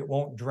secondly, if it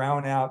won't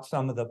drown out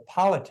some of the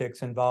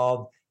politics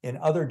involved in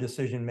other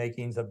decision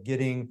makings of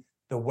getting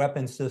the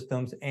weapon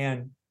systems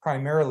and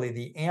primarily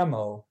the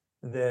ammo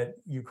that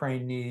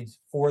Ukraine needs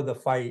for the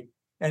fight.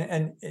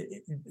 And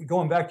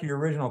going back to your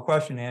original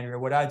question, Andrea,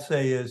 what I'd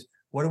say is,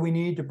 what do we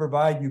need to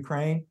provide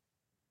Ukraine?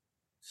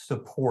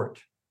 Support.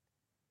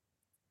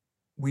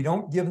 We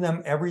don't give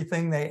them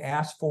everything they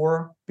ask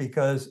for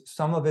because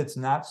some of it's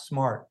not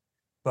smart,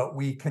 but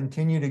we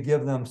continue to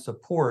give them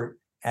support.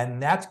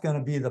 And that's going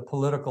to be the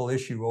political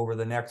issue over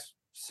the next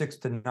 6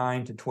 to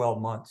 9 to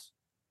 12 months.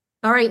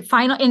 All right,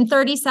 final in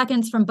 30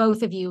 seconds from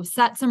both of you,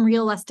 set some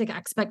realistic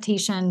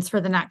expectations for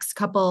the next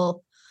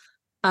couple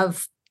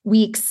of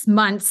weeks,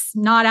 months,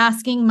 not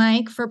asking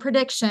Mike for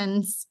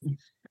predictions,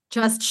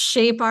 just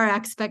shape our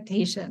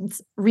expectations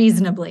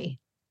reasonably.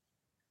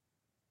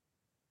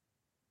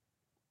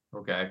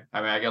 Okay,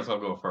 I guess I'll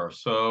go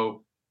first.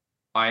 So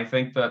I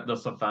think that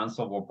this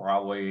offensive will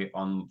probably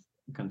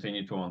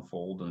continue to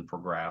unfold and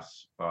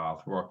progress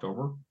through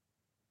October.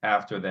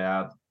 After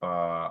that,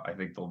 I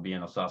think there'll be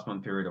an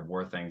assessment period of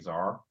where things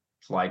are.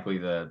 It's likely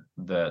that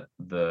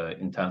the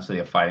intensity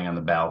of fighting on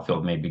the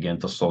battlefield may begin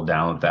to slow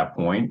down at that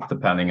point,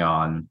 depending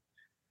on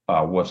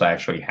what's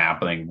actually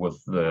happening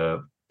with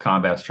the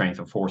combat strength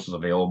of forces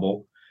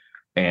available,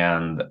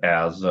 and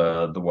as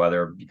the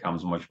weather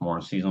becomes much more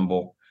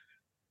unseasonable.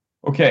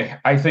 Okay,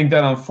 I think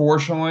that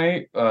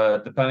unfortunately,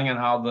 depending on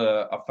how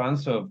the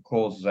offensive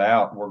closes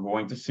out, we're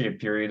going to see a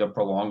period of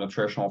prolonged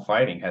attritional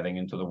fighting heading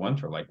into the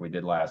winter like we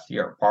did last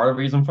year. Part of the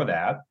reason for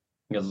that,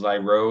 because as I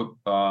wrote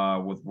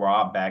with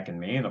Rob back in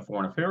May in a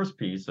foreign affairs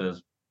piece,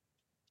 is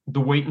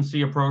the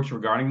wait-and-see approach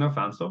regarding the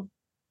offensive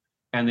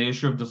and the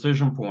issue of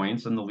decision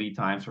points and the lead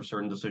times for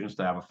certain decisions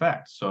to have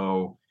effect.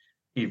 So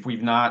if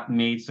we've not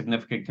made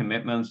significant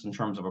commitments in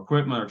terms of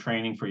equipment or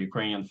training for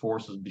Ukrainian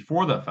forces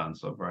before the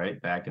offensive, right,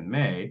 back in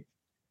May,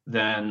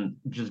 then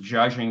just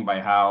judging by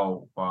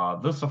how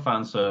this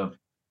offensive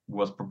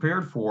was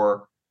prepared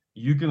for,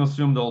 you can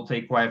assume they'll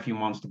take quite a few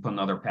months to put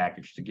another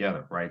package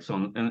together, right?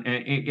 So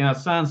in a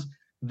sense,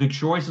 the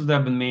choices that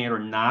have been made or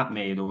not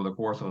made over the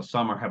course of the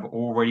summer have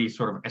already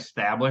sort of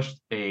established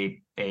a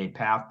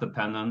path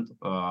dependency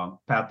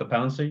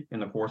in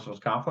the course of this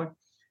conflict.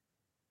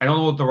 I don't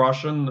know what the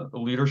Russian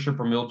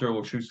leadership or military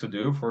will choose to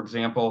do. For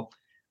example,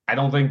 I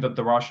don't think that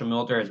the Russian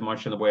military has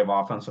much in the way of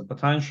offensive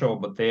potential,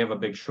 but they have a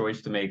big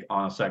choice to make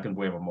on a second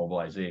wave of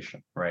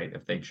mobilization, right?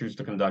 If they choose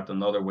to conduct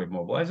another wave of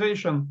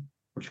mobilization,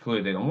 which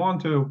clearly they don't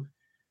want to,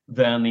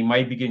 then they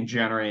might begin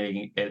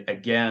generating it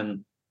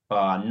again,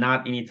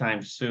 not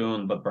anytime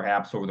soon, but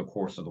perhaps over the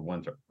course of the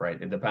winter,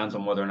 right? It depends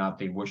on whether or not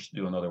they wish to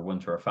do another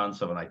winter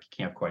offensive, and I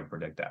can't quite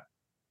predict that.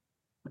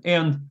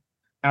 And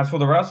as for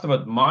the rest of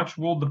it, much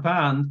will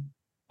depend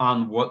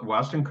on what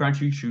Western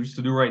countries choose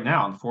to do right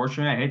now.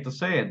 Unfortunately, I hate to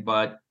say it,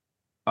 but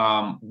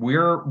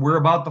we're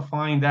about to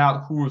find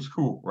out who is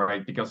who,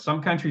 right? Because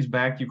some countries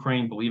backed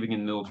Ukraine believing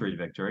in military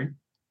victory.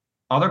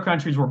 Other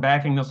countries were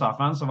backing this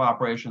offensive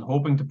operation,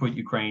 hoping to put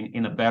Ukraine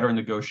in a better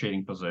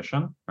negotiating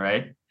position,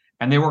 right?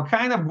 And they were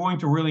kind of going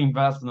to really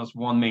invest in this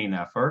one main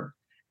effort.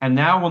 And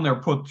now when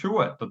they're put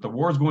to it, that the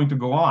war is going to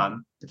go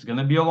on, it's going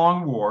to be a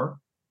long war,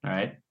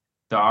 right?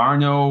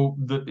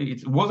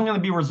 It wasn't going to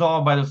be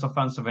resolved by this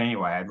offensive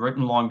anyway. I'd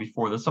written long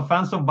before. This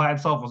offensive by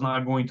itself was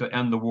not going to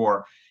end the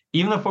war,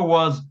 even if it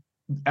was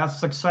as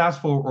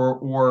successful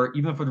or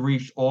even if it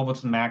reached all of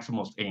its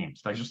maximalist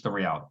aims. That's just the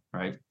reality,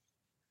 right?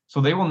 So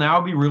they will now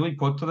be really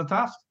put to the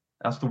test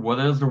as to what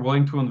it is they're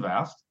willing to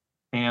invest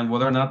and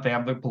whether or not they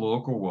have the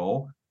political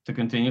will to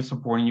continue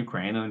supporting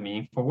Ukraine in a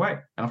meaningful way.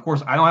 And of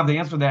course, I don't have the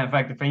answer to that. In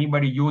fact, if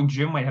anybody, you and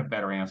Jim might have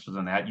better answers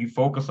than that. You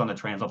focus on the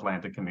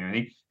transatlantic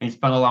community and you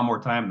spend a lot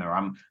more time there.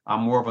 I'm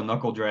more of a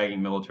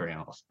knuckle-dragging military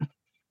analyst.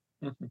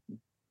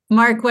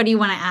 Mark, what do you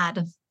want to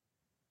add?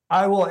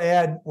 I will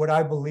add what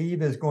I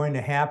believe is going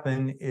to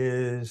happen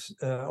is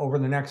over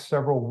the next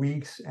several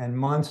weeks and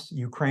months,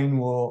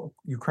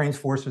 Ukraine's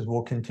forces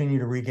will continue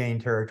to regain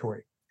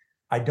territory.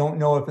 I don't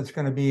know if it's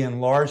going to be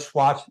in large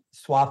swaths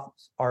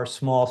or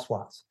small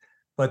swaths,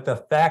 but the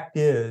fact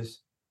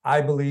is,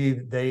 I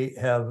believe they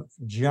have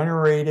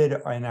generated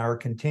and are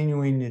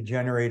continuing to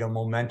generate a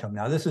momentum.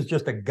 Now, this is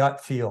just a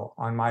gut feel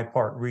on my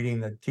part, reading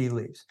the tea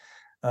leaves.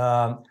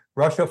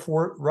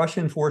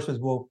 Russian forces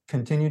will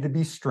continue to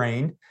be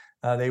strained.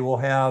 They will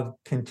have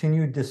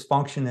continued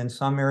dysfunction in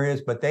some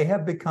areas, but they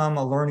have become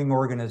a learning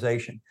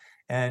organization,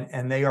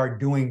 and they are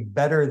doing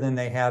better than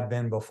they have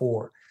been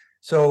before.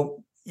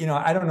 So,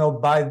 I don't know,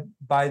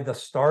 by the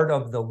start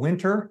of the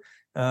winter,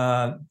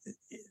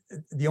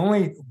 the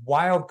only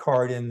wild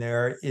card in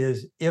there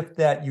is if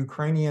that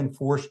Ukrainian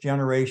force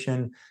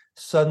generation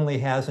suddenly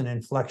has an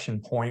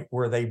inflection point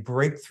where they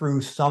break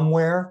through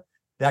somewhere,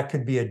 that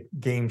could be a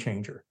game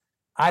changer.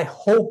 I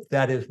hope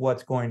that is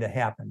what's going to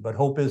happen, but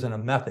hope isn't a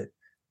method.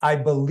 I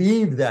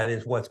believe that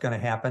is what's going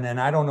to happen, and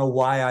I don't know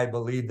why I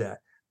believe that.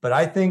 But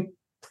I think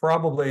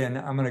probably, and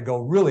I'm going to go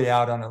really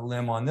out on a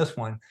limb on this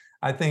one,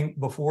 I think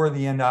before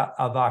the end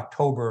of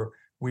October,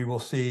 we will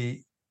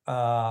see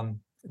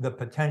the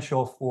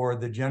potential for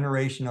the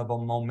generation of a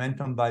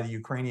momentum by the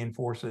Ukrainian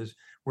forces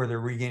where they're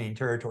regaining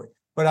territory.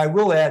 But I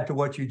will add to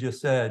what you just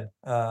said,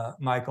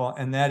 Michael,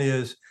 and that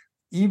is,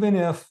 even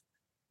if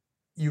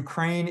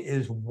Ukraine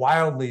is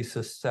wildly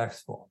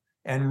successful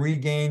and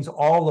regains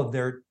all of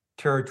their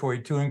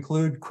territory to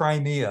include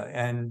Crimea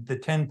and the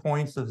 10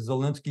 points of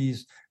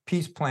Zelensky's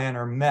peace plan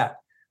are met,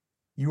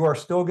 you are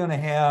still going to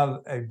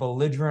have a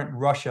belligerent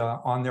Russia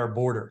on their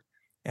border.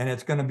 And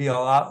it's going to be a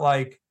lot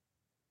like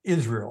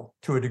Israel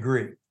to a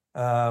degree,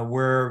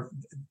 where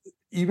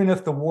even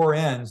if the war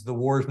ends, the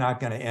war is not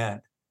going to end,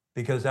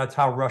 because that's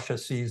how Russia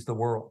sees the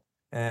world.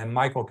 And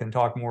Michael can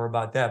talk more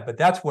about that. But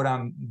that's what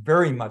I'm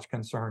very much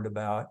concerned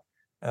about,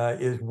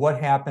 is what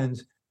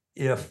happens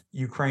if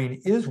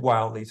Ukraine is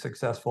wildly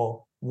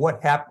successful.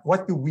 What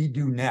do we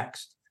do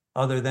next,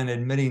 other than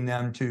admitting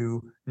them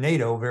to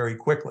NATO very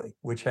quickly,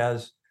 which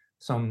has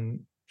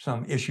some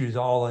issues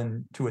all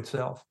into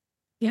itself.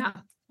 Yeah.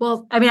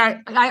 Well, I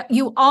mean,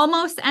 you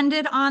almost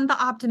ended on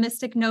the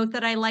optimistic note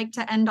that I like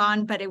to end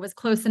on, but it was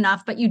close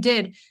enough. But you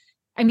did.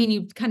 I mean,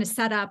 you kind of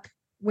set up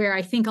where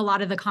I think a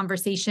lot of the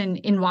conversation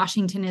in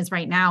Washington is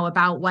right now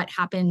about what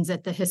happens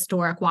at the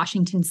historic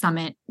Washington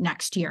summit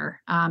next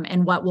year,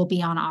 and what will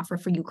be on offer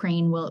for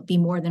Ukraine. Will it be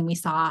more than we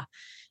saw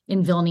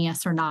in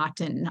Vilnius or not?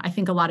 And I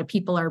think a lot of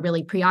people are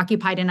really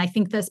preoccupied. And I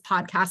think this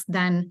podcast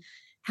then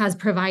has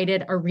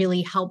provided a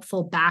really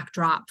helpful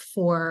backdrop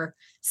for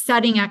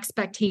setting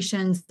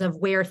expectations of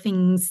where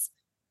things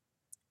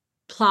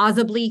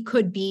plausibly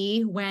could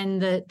be when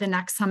the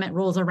next summit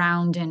rolls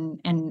around,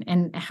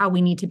 and how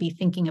we need to be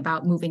thinking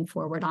about moving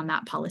forward on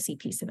that policy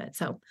piece of it.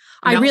 So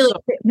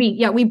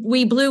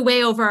we blew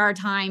way over our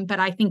time, but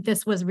I think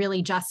this was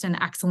really just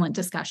an excellent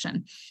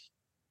discussion.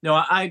 No,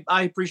 I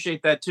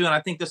appreciate that too. And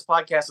I think this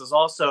podcast has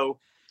also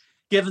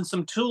given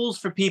some tools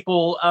for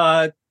people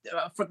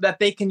that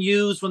they can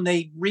use when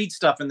they read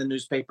stuff in the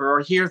newspaper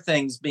or hear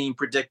things being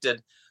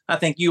predicted. I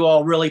think you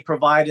all really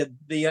provided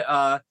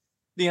the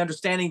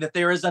understanding that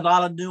there is a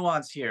lot of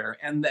nuance here,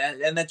 and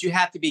that you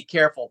have to be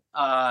careful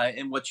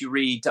in what you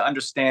read to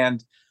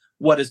understand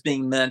what is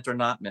being meant or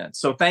not meant.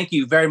 So thank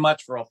you very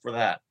much for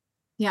that.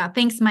 Yeah.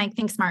 Thanks, Mike.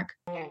 Thanks, Mark.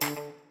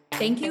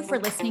 Thank you for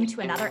listening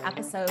to another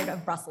episode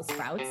of Brussels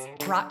Sprouts,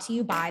 brought to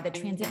you by the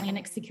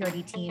Transatlantic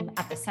Security Team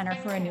at the Center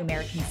for a New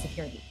American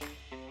Security.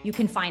 You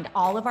can find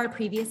all of our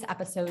previous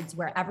episodes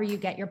wherever you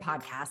get your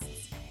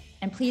podcasts.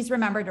 And please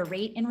remember to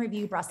rate and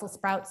review Brussels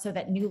Sprouts so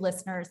that new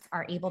listeners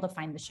are able to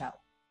find the show.